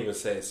 I wouldn't even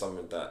say it's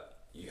something that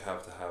you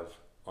have to have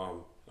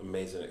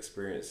amazing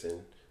experience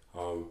in,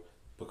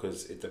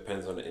 because it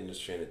depends on the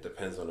industry and it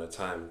depends on the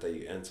time that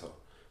you enter.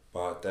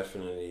 But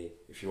definitely,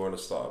 if you want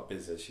to start a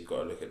business, you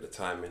got to look at the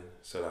timing.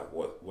 So that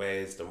where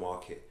is the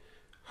market?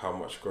 How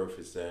much growth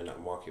is there in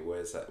that market? Where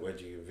is that? Where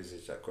do you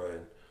envisage that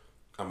growing?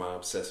 Am I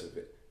obsessed with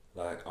it?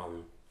 Like,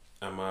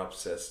 am I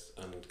obsessed,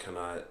 and am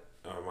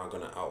I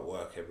gonna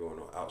outwork everyone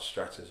or out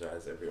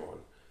strategize everyone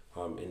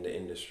in the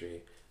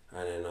industry?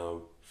 And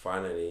then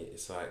finally,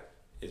 it's like,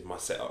 is my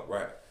setup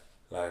right?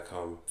 Like,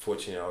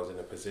 fortunately, I was in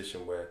a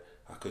position where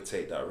I could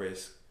take that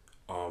risk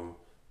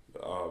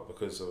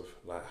because of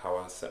like how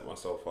I set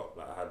myself up.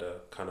 Like, I had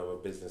a kind of a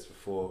business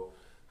before,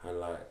 and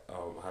like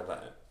I had like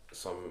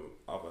some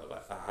other,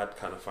 like I had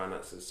kind of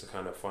finances to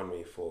kind of fund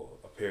me for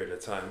a period of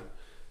time,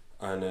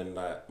 and then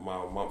like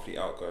my monthly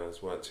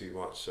outgoings weren't too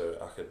much, so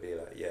I could be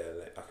like,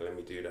 let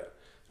me do that.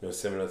 You know,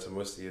 similar to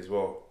Musti as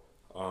well.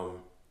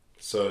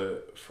 So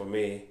for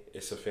me,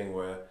 it's a thing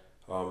where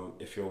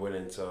if you're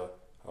willing to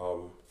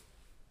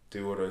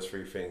do all those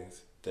three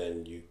things,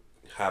 then you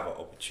have an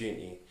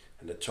opportunity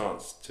and a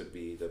chance to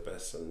be the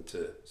best and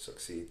to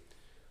succeed.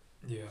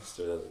 Yeah.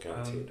 Still doesn't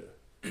guarantee it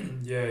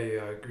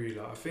though. I agree.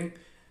 Like I think,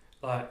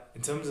 like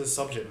in terms of the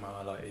subject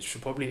matter, like it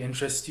should probably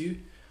interest you,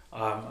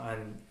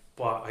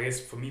 but I guess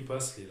for me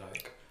personally,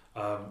 like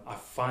I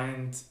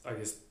find, I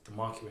guess, the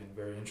marketing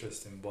very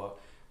interesting, but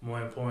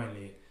more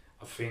importantly,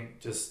 I think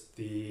just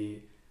the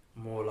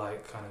more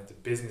like kind of the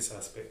business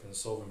aspect and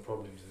solving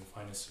problems and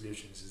finding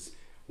solutions is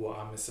what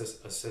I'm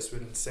obsessed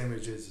with, and the same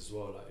with Jiz as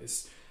well. Like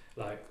it's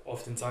like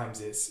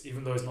oftentimes it's,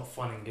 even though it's not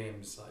fun and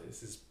games, like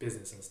this is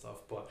business and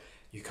stuff, but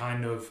you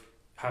kind of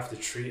have to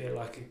treat it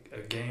like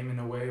a game in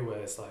a way where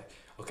it's like,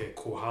 okay,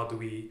 cool, how do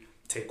we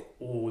take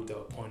all the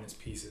opponent's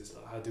pieces.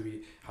 Like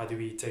how do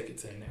we take it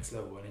to the next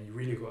level? And then you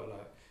really got to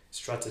like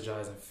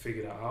strategize and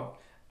figure that out,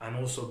 and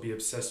also be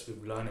obsessed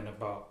with learning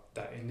about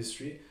that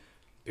industry,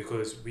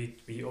 because we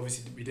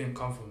obviously we didn't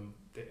come from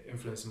the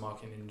influencer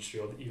marketing industry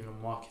or even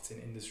a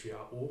marketing industry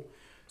at all.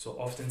 So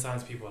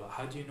oftentimes people are like,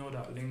 how do you know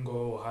that lingo,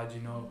 or how do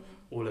you know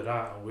all of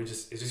that? And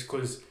it's just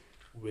because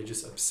we're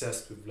just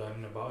obsessed with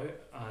learning about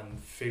it and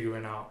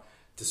figuring out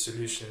the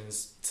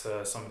solutions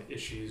to some of the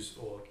issues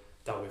or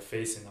that we're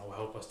facing that will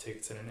help us take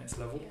it to the next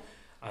level.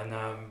 And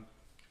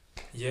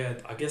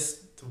I guess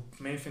the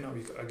main thing that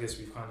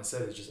we've kind of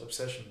said is just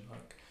obsession.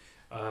 Like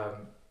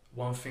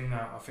one thing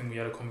that I think we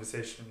had a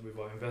conversation with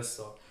our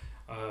investor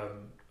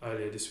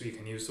earlier this week,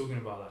 and he was talking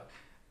about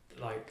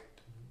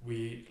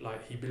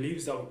he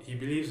believes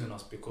in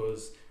us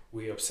because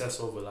we obsess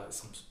over like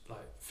some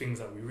like things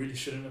that we really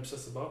shouldn't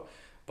obsess about,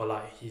 but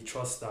like he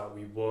trusts that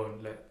we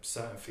won't let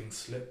certain things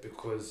slip,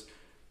 because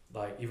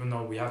like even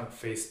though we haven't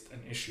faced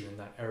an issue in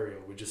that area,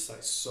 we're just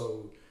like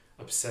so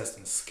obsessed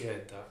and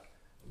scared that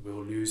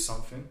we'll lose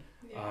something.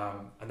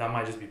 And that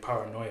might just be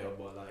paranoia,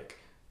 but like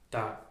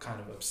that kind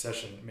of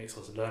obsession makes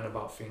us learn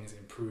about things,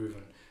 improve,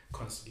 and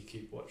constantly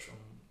keep watch on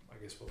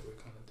I guess what we're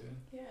kind of doing.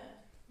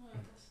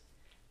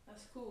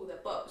 That's cool.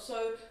 But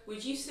so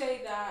would you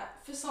say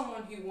that for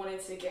someone who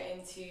wanted to get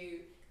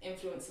into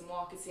influencer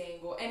marketing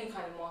or any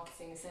kind of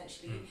marketing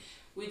essentially,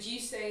 would you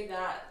say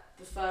that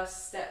the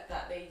first step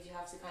that they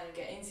have to kind of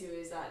get into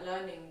is that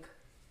learning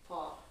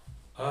part?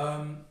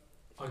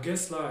 I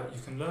guess like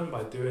you can learn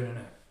by doing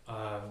it.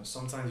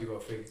 Sometimes you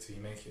gotta fake it till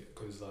you make it,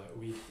 because like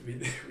we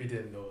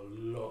didn't know a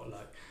lot.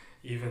 Like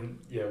even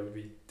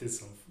we did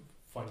some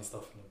funny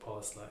stuff in the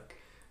past, like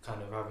kind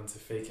of having to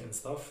fake it and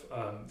stuff,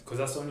 because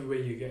that's the only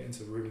way you get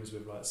into rooms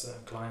with like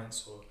certain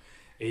clients or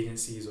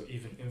agencies or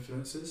even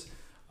influencers.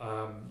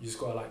 You just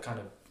gotta like kind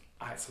of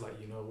act like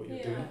you know what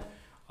you're doing.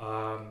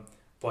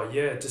 But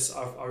yeah, just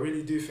I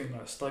really do think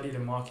like study the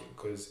market,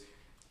 because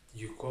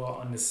you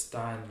gotta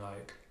understand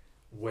like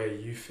where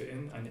you fit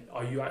in, and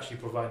are you actually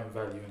providing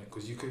value in it?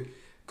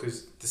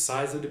 Because the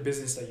size of the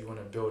business that you want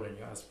to build and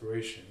your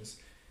aspirations,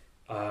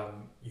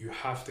 you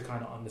have to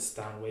kind of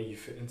understand where you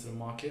fit into the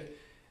market.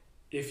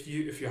 If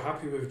you're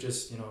happy with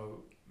just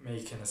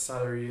making a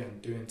salary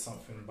and doing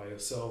something by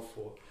yourself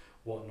or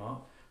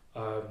whatnot,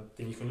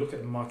 then you can look at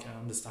the market and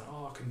understand,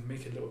 I can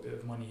make a little bit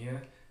of money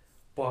here.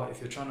 But if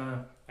you're trying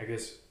to, I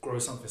guess, grow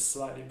something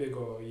slightly bigger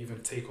or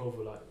even take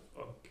over like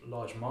a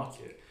large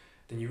market,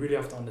 then you really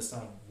have to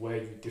understand where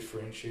you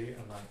differentiate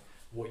and like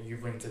what you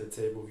bring to the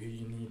table, who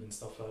you need and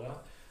stuff like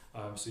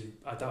that. So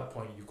at that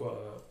point, you've got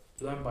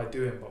to learn by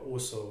doing, but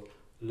also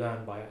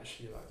learn by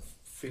actually like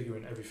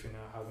figuring everything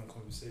out, having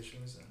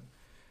conversations and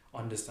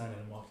understanding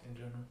the market in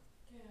general.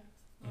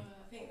 I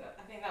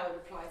think that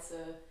would apply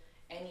to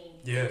any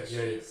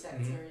industry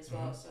sector as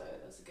well. So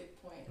that's a good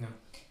point.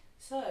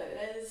 So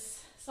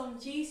there's some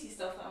juicy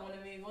stuff that I want to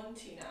move on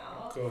to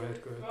now. Go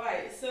ahead.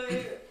 Right, so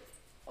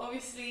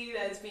obviously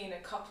there's been a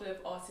couple of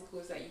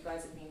articles that you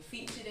guys have been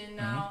featured in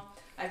now.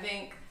 I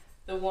think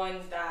the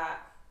one that,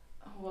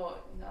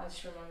 I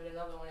just remembered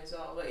another one as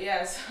well.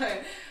 But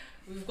so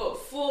we've got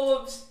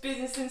Forbes,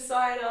 Business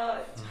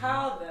Insider.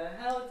 How the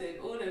hell did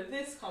all of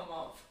this come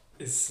up?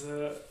 It's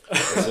a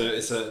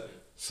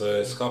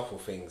couple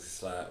things.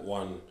 It's like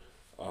one,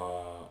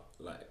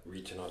 like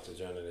reaching out to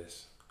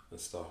journalists and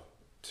stuff.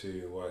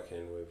 2,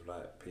 working with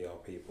like PR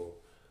people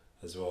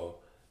as well,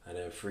 and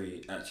then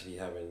 3, actually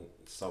having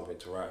something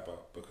to write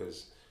about,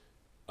 because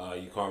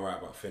you can't write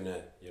about thin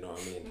air, you know what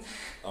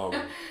I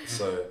mean?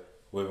 So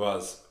with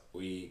us,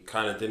 we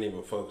kind of didn't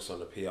even focus on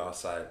the PR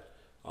side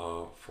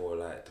for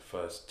like the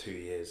first 2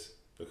 years,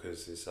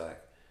 because it's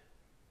like,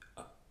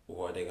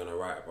 what are they gonna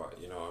write about?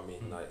 You know what I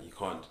mean? Like you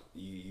can't.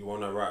 You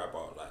want to write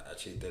about like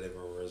actually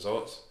delivering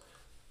results,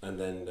 and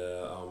then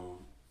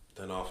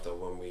then after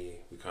when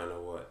we kind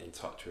of were in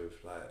touch with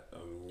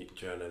like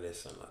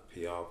journalists and like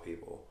PR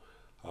people,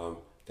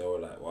 they were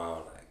like,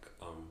 wow, like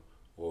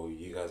well,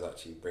 you guys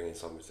actually bringing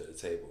something to the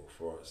table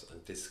for us,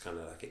 and this is kind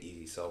of like an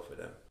easy sell for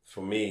them.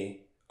 For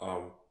me,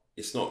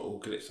 it's not all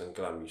glitz and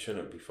glam. You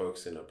shouldn't be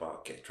focusing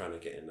about trying to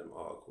get in them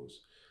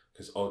articles,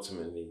 because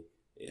ultimately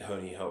it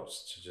only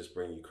helps to just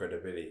bring you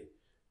credibility.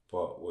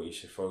 But what you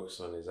should focus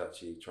on is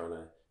actually trying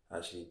to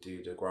actually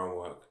do the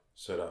groundwork,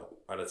 so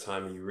that by the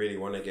time you really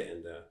want to get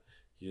in there,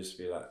 you just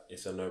be like,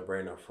 it's a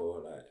no-brainer for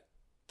like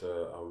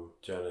the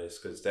journalists,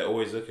 because they're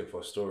always looking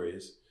for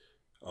stories.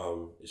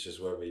 It's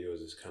just whether yours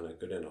is kind of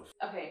good enough.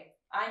 Okay,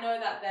 I know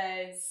that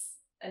there's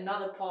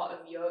another part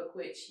of Yoke,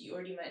 which you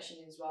already mentioned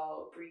as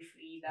well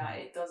briefly, that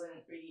it doesn't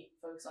really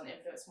focus on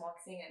influence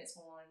marketing and it's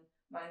more on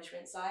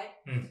management side.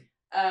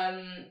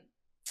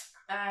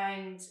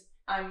 And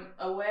I'm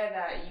aware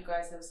that you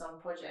guys have some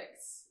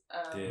projects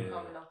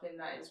coming up in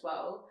that as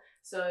well.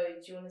 So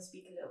do you want to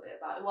speak a little bit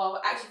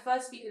about,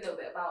 first speak a little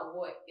bit about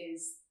what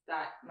is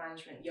that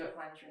Yoke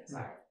management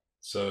side?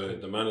 So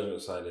the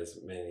management side is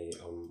mainly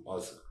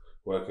us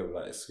working with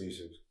like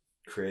exclusive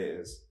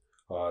creators,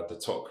 the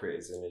top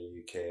creators in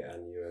the UK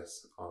and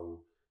US,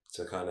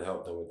 to kind of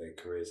help them with their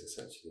careers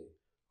essentially.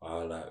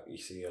 Like you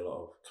see a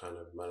lot of kind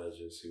of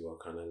managers who are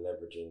kind of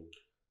leveraging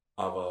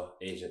other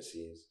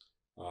agencies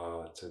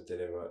to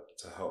deliver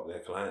to help their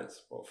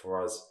clients. But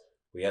for us,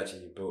 we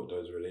actually built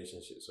those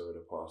relationships over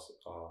the past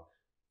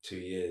 2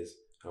 years,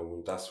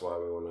 and that's why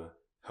we want to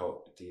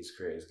help these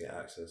creators get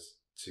access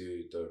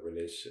to the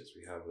relationships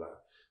we have. Like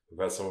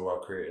we've had some of our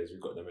creators, we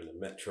got them in the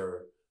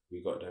Metro,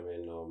 we got them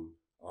in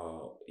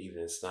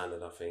Evening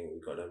Standard, I think we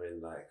got them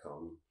in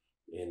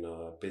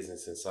in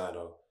Business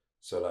Insider.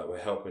 So like we're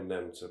helping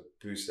them to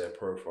boost their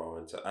profile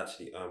and to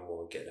actually earn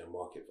more and get their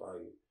market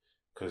value.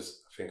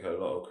 Because I think a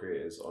lot of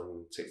creators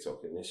on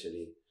TikTok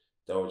initially,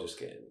 they were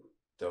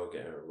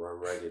getting run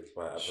ragged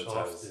by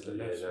advertisers. Shafted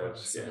They left, were right,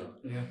 just centre.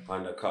 getting Yeah.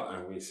 undercut,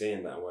 and we're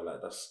seeing that, and we're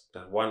like, that's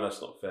one,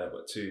 that's not fair,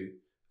 but two,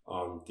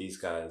 these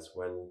guys,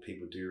 when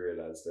people do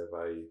realize their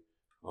value,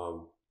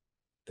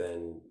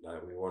 then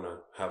like we want to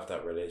have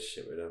that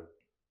relationship with them.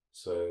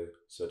 So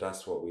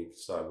that's what we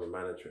started with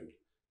management.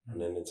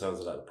 And then in terms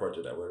of like the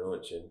project that we're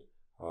launching,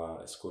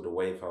 it's called the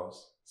Wave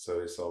House. So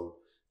it's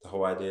the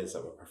whole idea is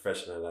that we're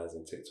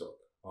professionalizing TikTok,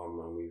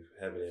 and we've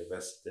heavily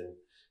invested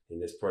in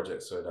this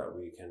project so that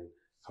we can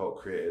help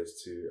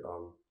creators to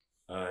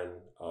earn,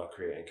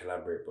 create and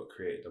collaborate, but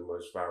create the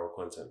most viral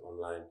content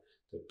online,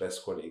 the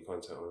best quality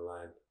content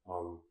online.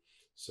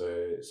 So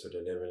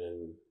they're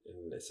living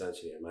in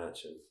essentially a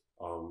mansion,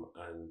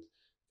 and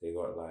they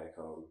got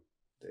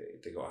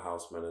they got a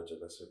house manager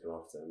that's looking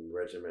after them,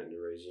 regiment the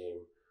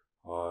regime.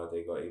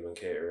 They got even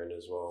catering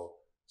as well.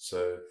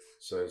 So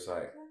it's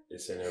like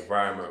it's an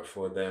environment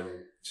for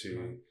them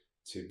to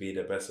be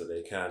the best that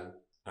they can,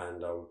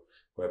 and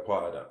we're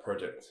part of that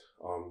project.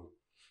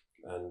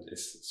 And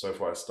it's so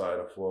far it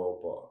started off well,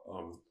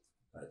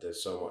 but like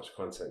there's so much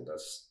content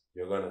that's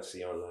you're gonna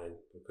see online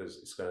because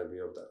it's gonna be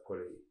of that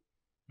quality.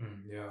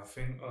 Yeah, I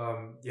think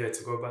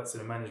to go back to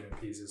the management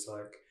piece, it's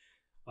like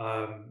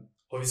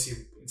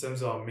obviously in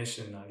terms of our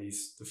mission, at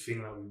least the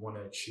thing that we want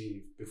to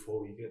achieve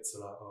before we get to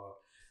like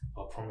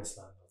our promised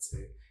land, I'd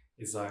say,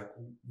 is like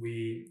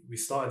we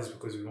started this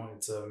because we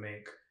wanted to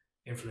make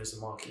influencer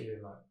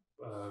marketing like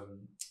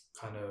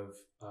kind of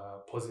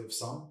positive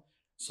sum.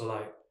 So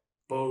like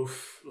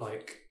both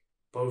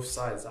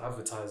sides, the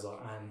advertiser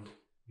and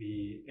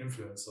the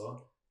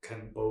influencer,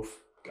 can both,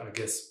 I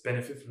guess,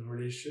 benefit from the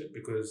relationship,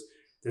 because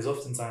there's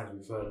often times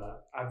we've heard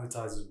that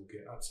advertisers will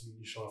get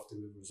absolutely shafted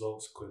with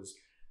results because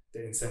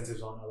the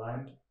incentives aren't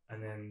aligned,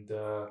 and then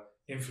the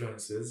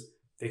influencers,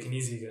 they can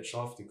easily get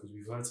shafted because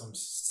we've heard some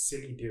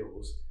silly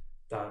deals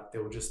that they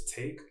will just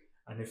take,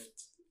 and if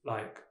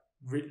like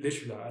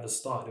literally like at the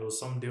start there was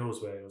some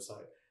deals where it was like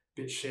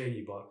a bit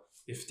shady, but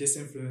if this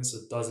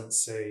influencer doesn't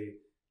say,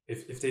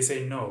 if they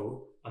say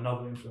no,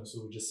 another influencer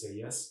will just say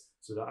yes,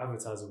 so the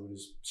advertiser will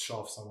just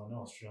shaft someone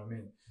else. Do you know what I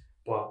mean?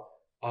 But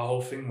our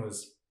whole thing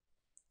was,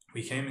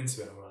 we came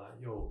into it and we're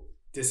like, yo,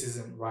 this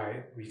isn't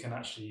right. We can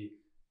actually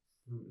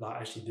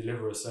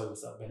deliver a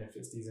service that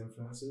benefits these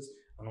influencers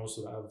and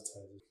also the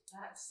advertisers.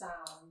 That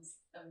sounds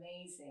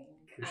amazing.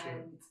 Appreciate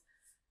and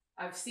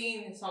I've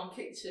seen some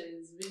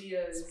pictures,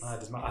 videos.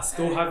 It's mad.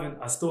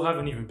 I still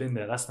haven't even been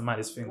there. That's the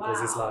maddest thing,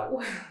 because it's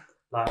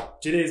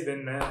like Jide's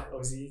been there.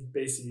 Obviously, he's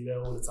basically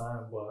there all the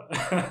time, but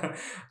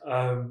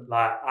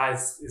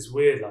it's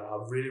weird. Like I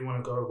really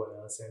want to go, but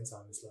at the same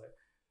time, it's like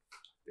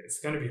it's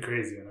gonna be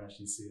crazy when I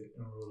actually see it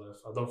in real life.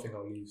 I don't think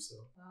I'll leave. So.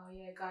 Oh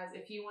yeah, guys!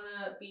 If you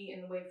wanna be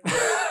in the wave,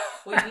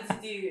 what you need to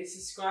do is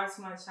subscribe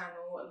to my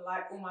channel,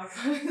 like all my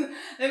posts,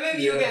 then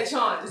maybe you'll get a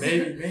chance.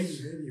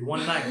 Maybe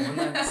one night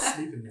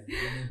sleeping there. You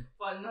know?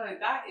 But no,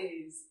 that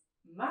is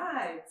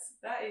mad.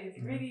 That is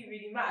really,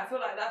 really mad. I feel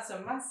like that's a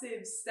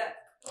massive step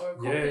or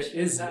accomplishment.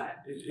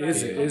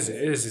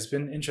 It is. It's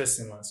been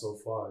interesting like so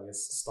far. I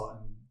guess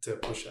starting to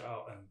push it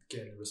out and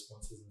getting the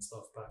responses and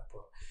stuff back,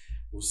 but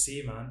we'll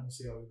see, man. We'll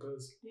see how it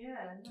goes.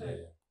 Yeah,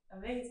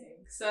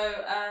 amazing. So,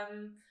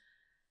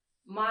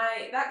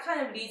 that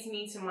kind of leads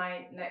me to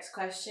my next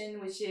question,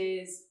 which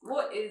is,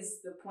 what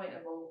is the point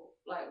of all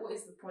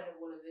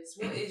of this?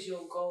 What is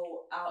your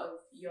goal out of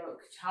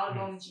Yoke? How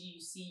long do you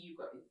see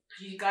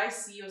do you guys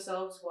see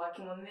yourselves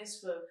working on this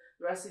for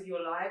the rest of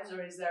your lives,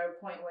 or is there a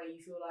point where you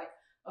feel like,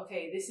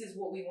 okay, this is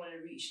what we want to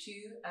reach to,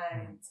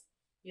 and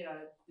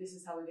this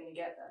is how we're going to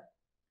get there?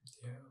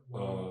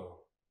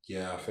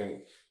 Yeah, I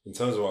think in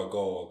terms of our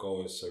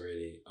goal is to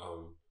really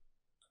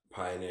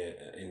pioneer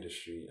an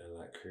industry and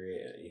like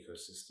create an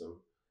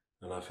ecosystem.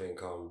 And I think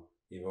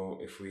even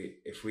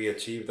if we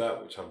achieve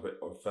that, which I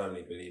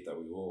firmly believe that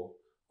we will,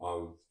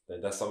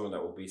 then that's something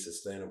that will be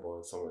sustainable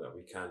and something that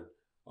we can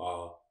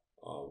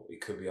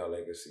it could be our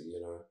legacy,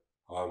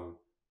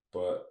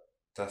 but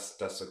that's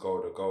the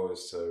goal. The goal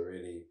is to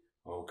really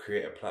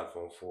create a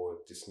platform for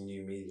this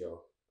new media,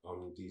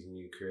 these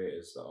new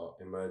creators that are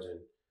emerging,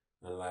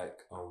 and like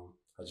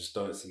I just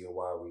don't see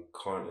why we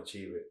can't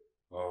achieve it,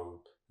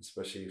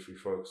 especially if we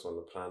focus on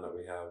the plan that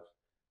we have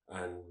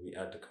and we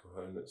add the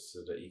components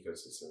to the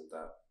ecosystem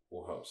that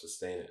will help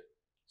sustain it.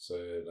 So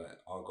like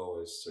our goal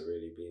is to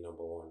really be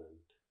number one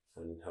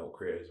and help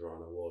creators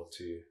around the world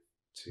to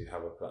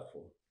have a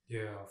platform.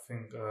 Yeah, I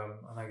think,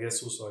 and I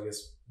guess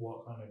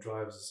what kind of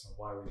drives us and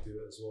why we do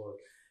it as well.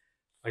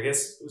 I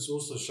guess it's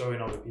also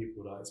showing other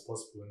people that it's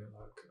possible, and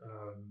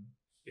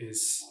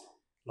is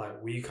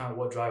like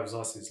what drives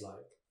us is like,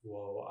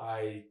 well,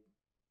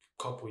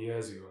 couple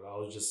years ago, I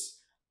was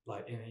just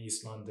like in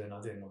East London. I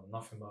didn't know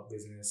nothing about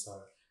business. I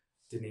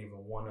didn't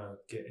even want to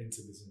get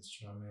into business.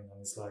 Do you know what I mean?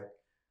 And it's like,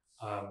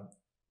 um,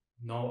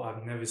 no,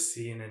 I've never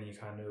seen any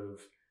kind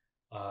of,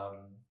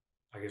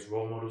 I guess,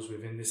 role models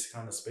within this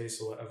kind of space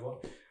or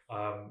whatever.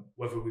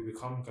 Whether we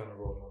become kind of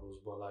role models,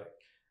 but like,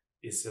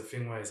 it's a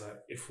thing where it's like,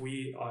 if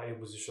we are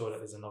able to show that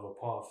there's another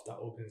path, that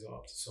opens it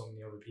up to so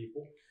many other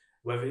people,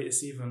 whether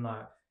it's even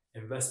like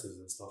investors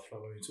and stuff.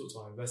 Like when we talk to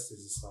our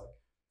investors, it's like,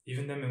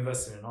 even them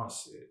investing in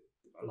us,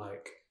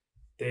 like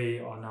they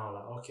are now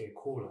like, okay,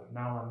 cool. Like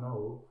now I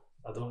know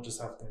I don't just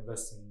have to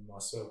invest in my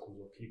circles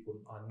or people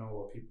I know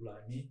or people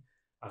like me.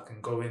 I can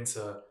go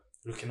into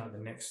looking at the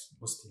next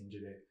Muslim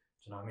Jide.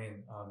 Do you know what I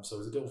mean? So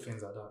there's little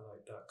things like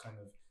that kind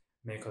of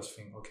make us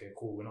think, okay,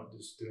 cool. We're not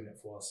just doing it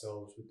for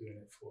ourselves. We're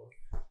doing it for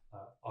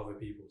other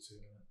people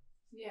too.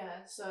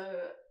 Yeah. So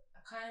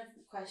a kind of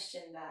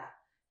question that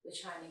we're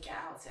trying to get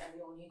out to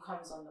everyone who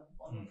comes on the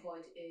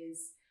pod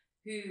is,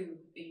 who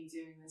are you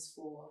doing this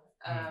for?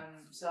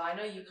 So I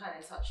know you kind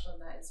of touched on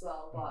that as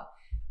well, but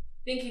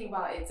thinking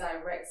about it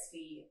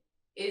directly,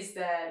 is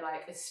there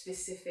like a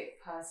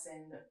specific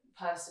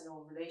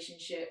personal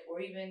relationship,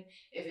 or even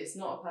if it's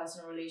not a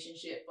personal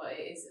relationship, but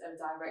it is a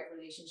direct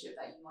relationship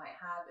that you might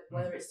have,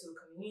 whether it's to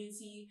a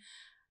community,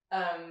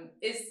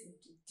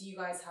 do you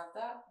guys have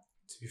that?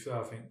 To be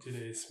fair, I think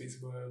Jide speaks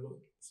about it a lot.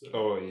 So.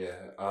 Oh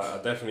yeah, I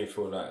definitely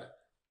feel like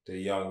the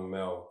young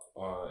male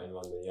in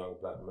London, young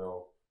black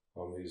male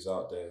who's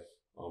out there,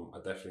 I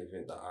definitely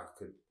think that I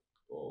could,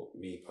 or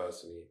me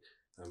personally,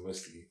 and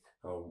mostly,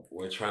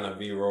 we're trying to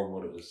be role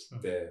models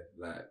there,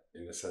 like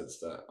in the sense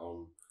that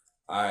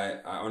I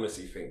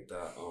honestly think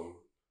that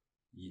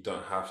you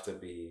don't have to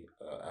be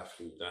an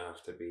athlete, you don't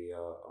have to be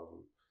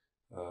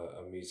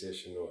a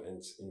musician or in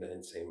the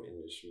entertainment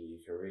industry. You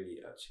can really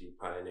actually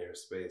pioneer a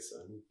space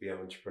and be an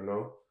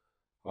entrepreneur.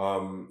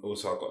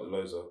 Also, I've got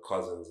loads of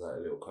cousins,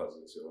 like little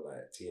cousins who are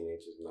like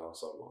teenagers now,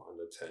 some are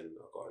under 10.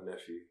 I've got a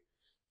nephew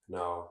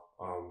now,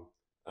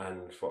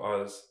 and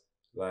for us,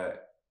 like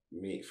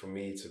for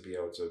me to be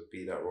able to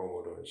be that role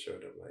model and show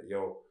them like,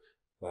 yo,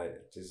 like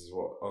this is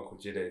what Uncle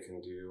Jide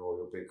can do or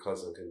your big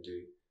cousin can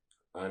do,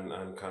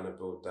 and kind of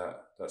build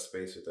that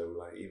space with them.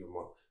 Like even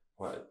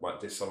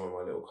this some of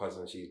my little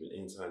cousins, she's been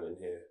interning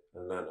here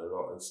and learned a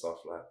lot and stuff.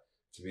 Like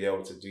to be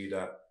able to do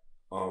that,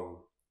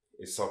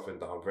 is something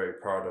that I'm very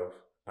proud of,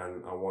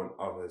 and I want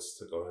others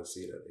to go and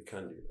see that they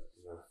can do that.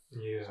 You know?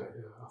 Yeah,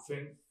 I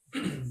think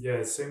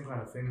yeah, same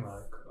kind of thing.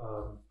 Like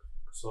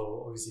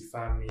so obviously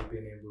family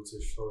being able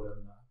to show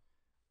them that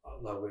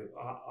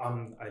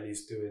I'm at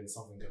least doing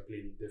something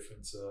completely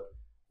different to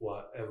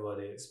whatever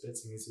they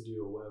expecting me to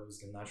do or whatever's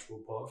the natural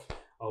path.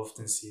 I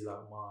often see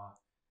like my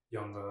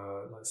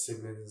younger like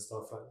siblings and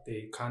stuff, like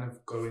they kind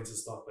of go into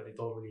stuff but they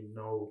don't really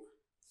know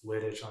where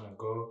they're trying to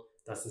go.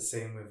 That's the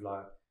same with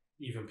like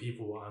even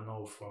people I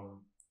know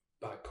from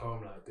back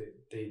home, like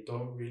they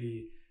don't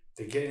really,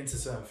 they get into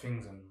certain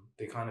things and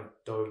they kind of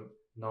don't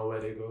know where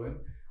they're going,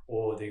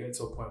 or they get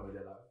to a point where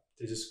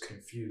they're just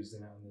confused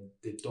and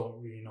they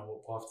don't really know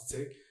what path to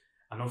take.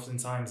 And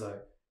oftentimes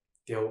like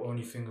they'll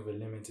only think of a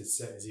limited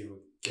set as either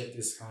get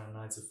this kind of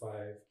 9 to 5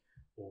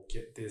 or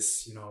get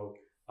this,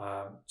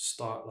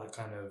 start like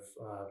kind of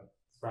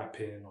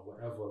rapping or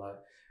whatever, like,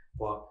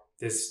 but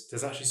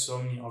there's actually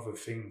so many other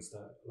things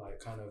that like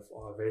kind of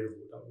are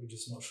available that we're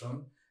just not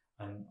shown.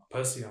 And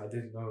personally, I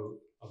didn't know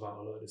about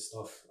a lot of this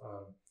stuff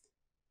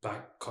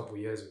back a couple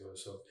of years ago.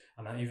 So,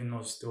 and I even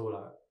know still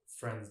like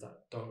friends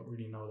that don't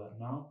really know that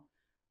now.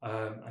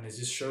 And it's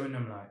just showing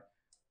them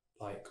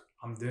like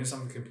I'm doing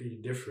something completely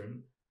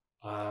different.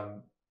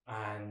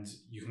 And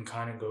you can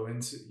kind of go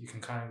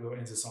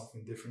into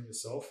something different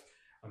yourself.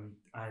 And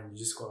you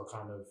just gotta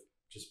kind of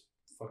just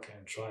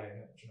fucking try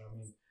it. Do you know what I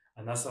mean?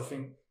 And that's, I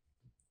think,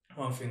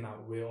 one thing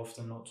that we're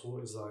often not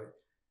taught is like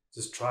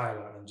just try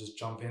like and just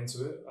jump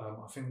into it.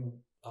 I think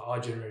our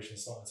generation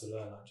is starting to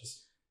learn like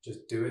just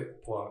do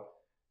it, but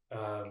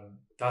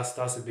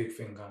that's a big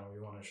thing kind of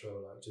we want to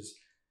show, like just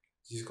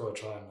you just gotta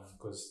try, man,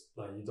 because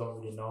like you don't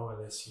really know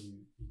unless you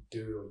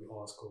do or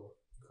you ask, or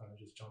you kind of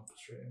just jump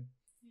straight in.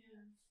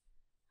 Yeah.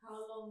 How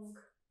long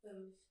of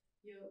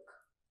yoke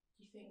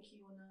do you think you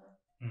wanna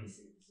this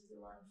is the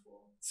run for?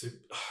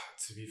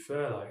 To be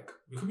fair, like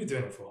we could be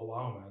doing it for a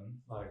while, man.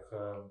 Like,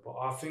 but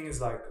our thing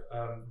is like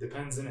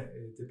depends in it.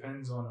 It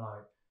depends on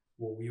like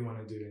what we want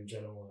to do in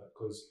general,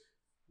 because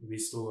like, we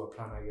still got to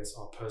plan, I guess,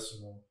 our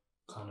personal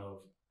kind of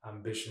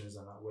ambitions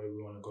and like where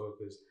we want to go.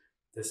 Because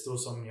there's still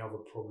so many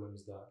other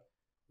problems that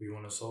we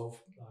want to solve.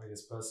 I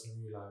guess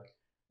personally, like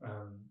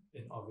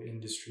in other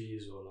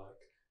industries or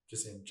like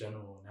just in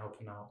general and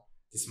helping out.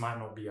 This might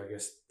not be, I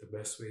guess, the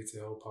best way to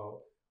help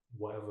out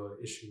whatever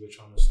issue we're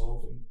trying to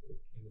solve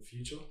in the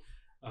future.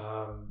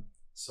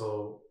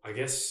 So I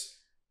guess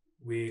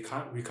we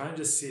kind of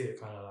just see it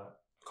kind of like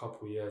a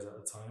couple of years at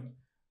a time.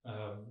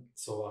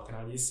 So I can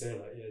at least say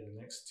like, yeah, the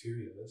next 2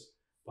 years.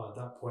 But at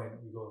that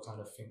point, we got to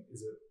kind of think: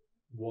 is it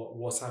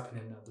what's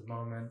happening at the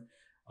moment?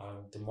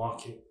 The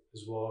market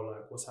as well,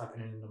 like what's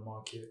happening in the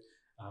market?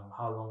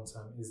 How long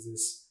term is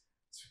this?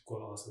 So we've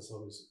got to ask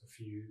ourselves a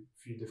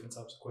few different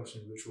types of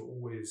questions, which we're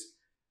always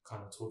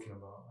kind of talking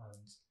about.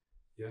 And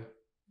yeah,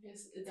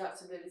 yes,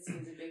 adaptability is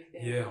a big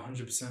thing. yeah, 100%,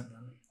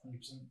 man,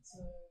 100%. So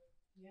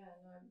yeah,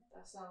 no,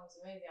 that sounds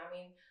amazing. I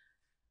mean,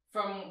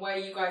 from where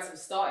you guys have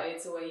started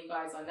to where you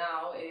guys are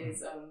now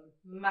is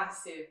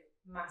massive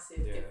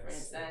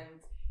difference, and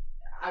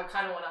I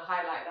kind of want to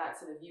highlight that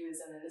to the viewers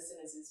and the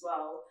listeners as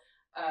well.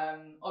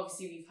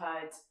 Obviously, we've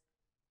heard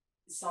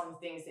some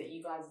things that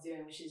you guys are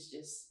doing, which is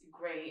just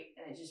great,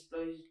 and it just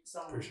blows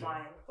someone's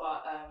mind.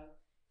 But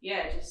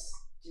yeah,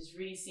 just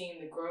really seeing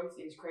the growth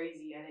is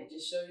crazy, and it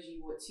just shows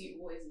you what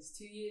is this,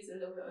 2 years, a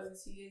little bit over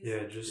 2 years.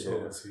 Yeah, just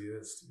over 2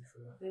 years to be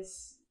fair.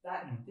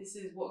 This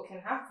is what can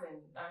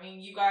happen. I mean,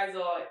 you guys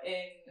are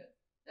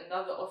in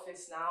another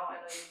office now. I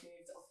know you've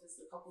moved office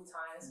a couple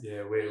times.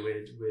 Yeah,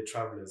 we're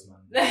travelers,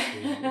 man.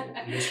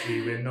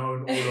 Literally, we're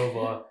known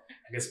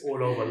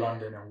all over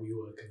London, and we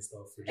work and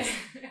stuff. We're just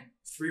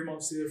 3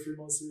 months here, 3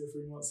 months here,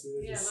 3 months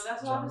here. Yeah, but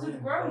that's what happens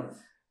with growth.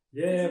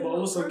 Yeah, but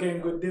also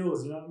getting good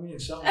deals. You know what I mean?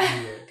 Shout out to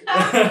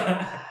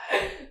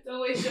you.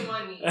 Don't waste your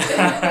money.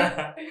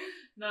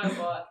 No,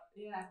 but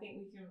yeah, I think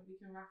we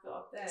can wrap it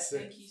up there.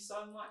 Sick. Thank you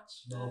so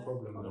much. No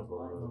problem.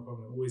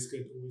 Always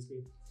good.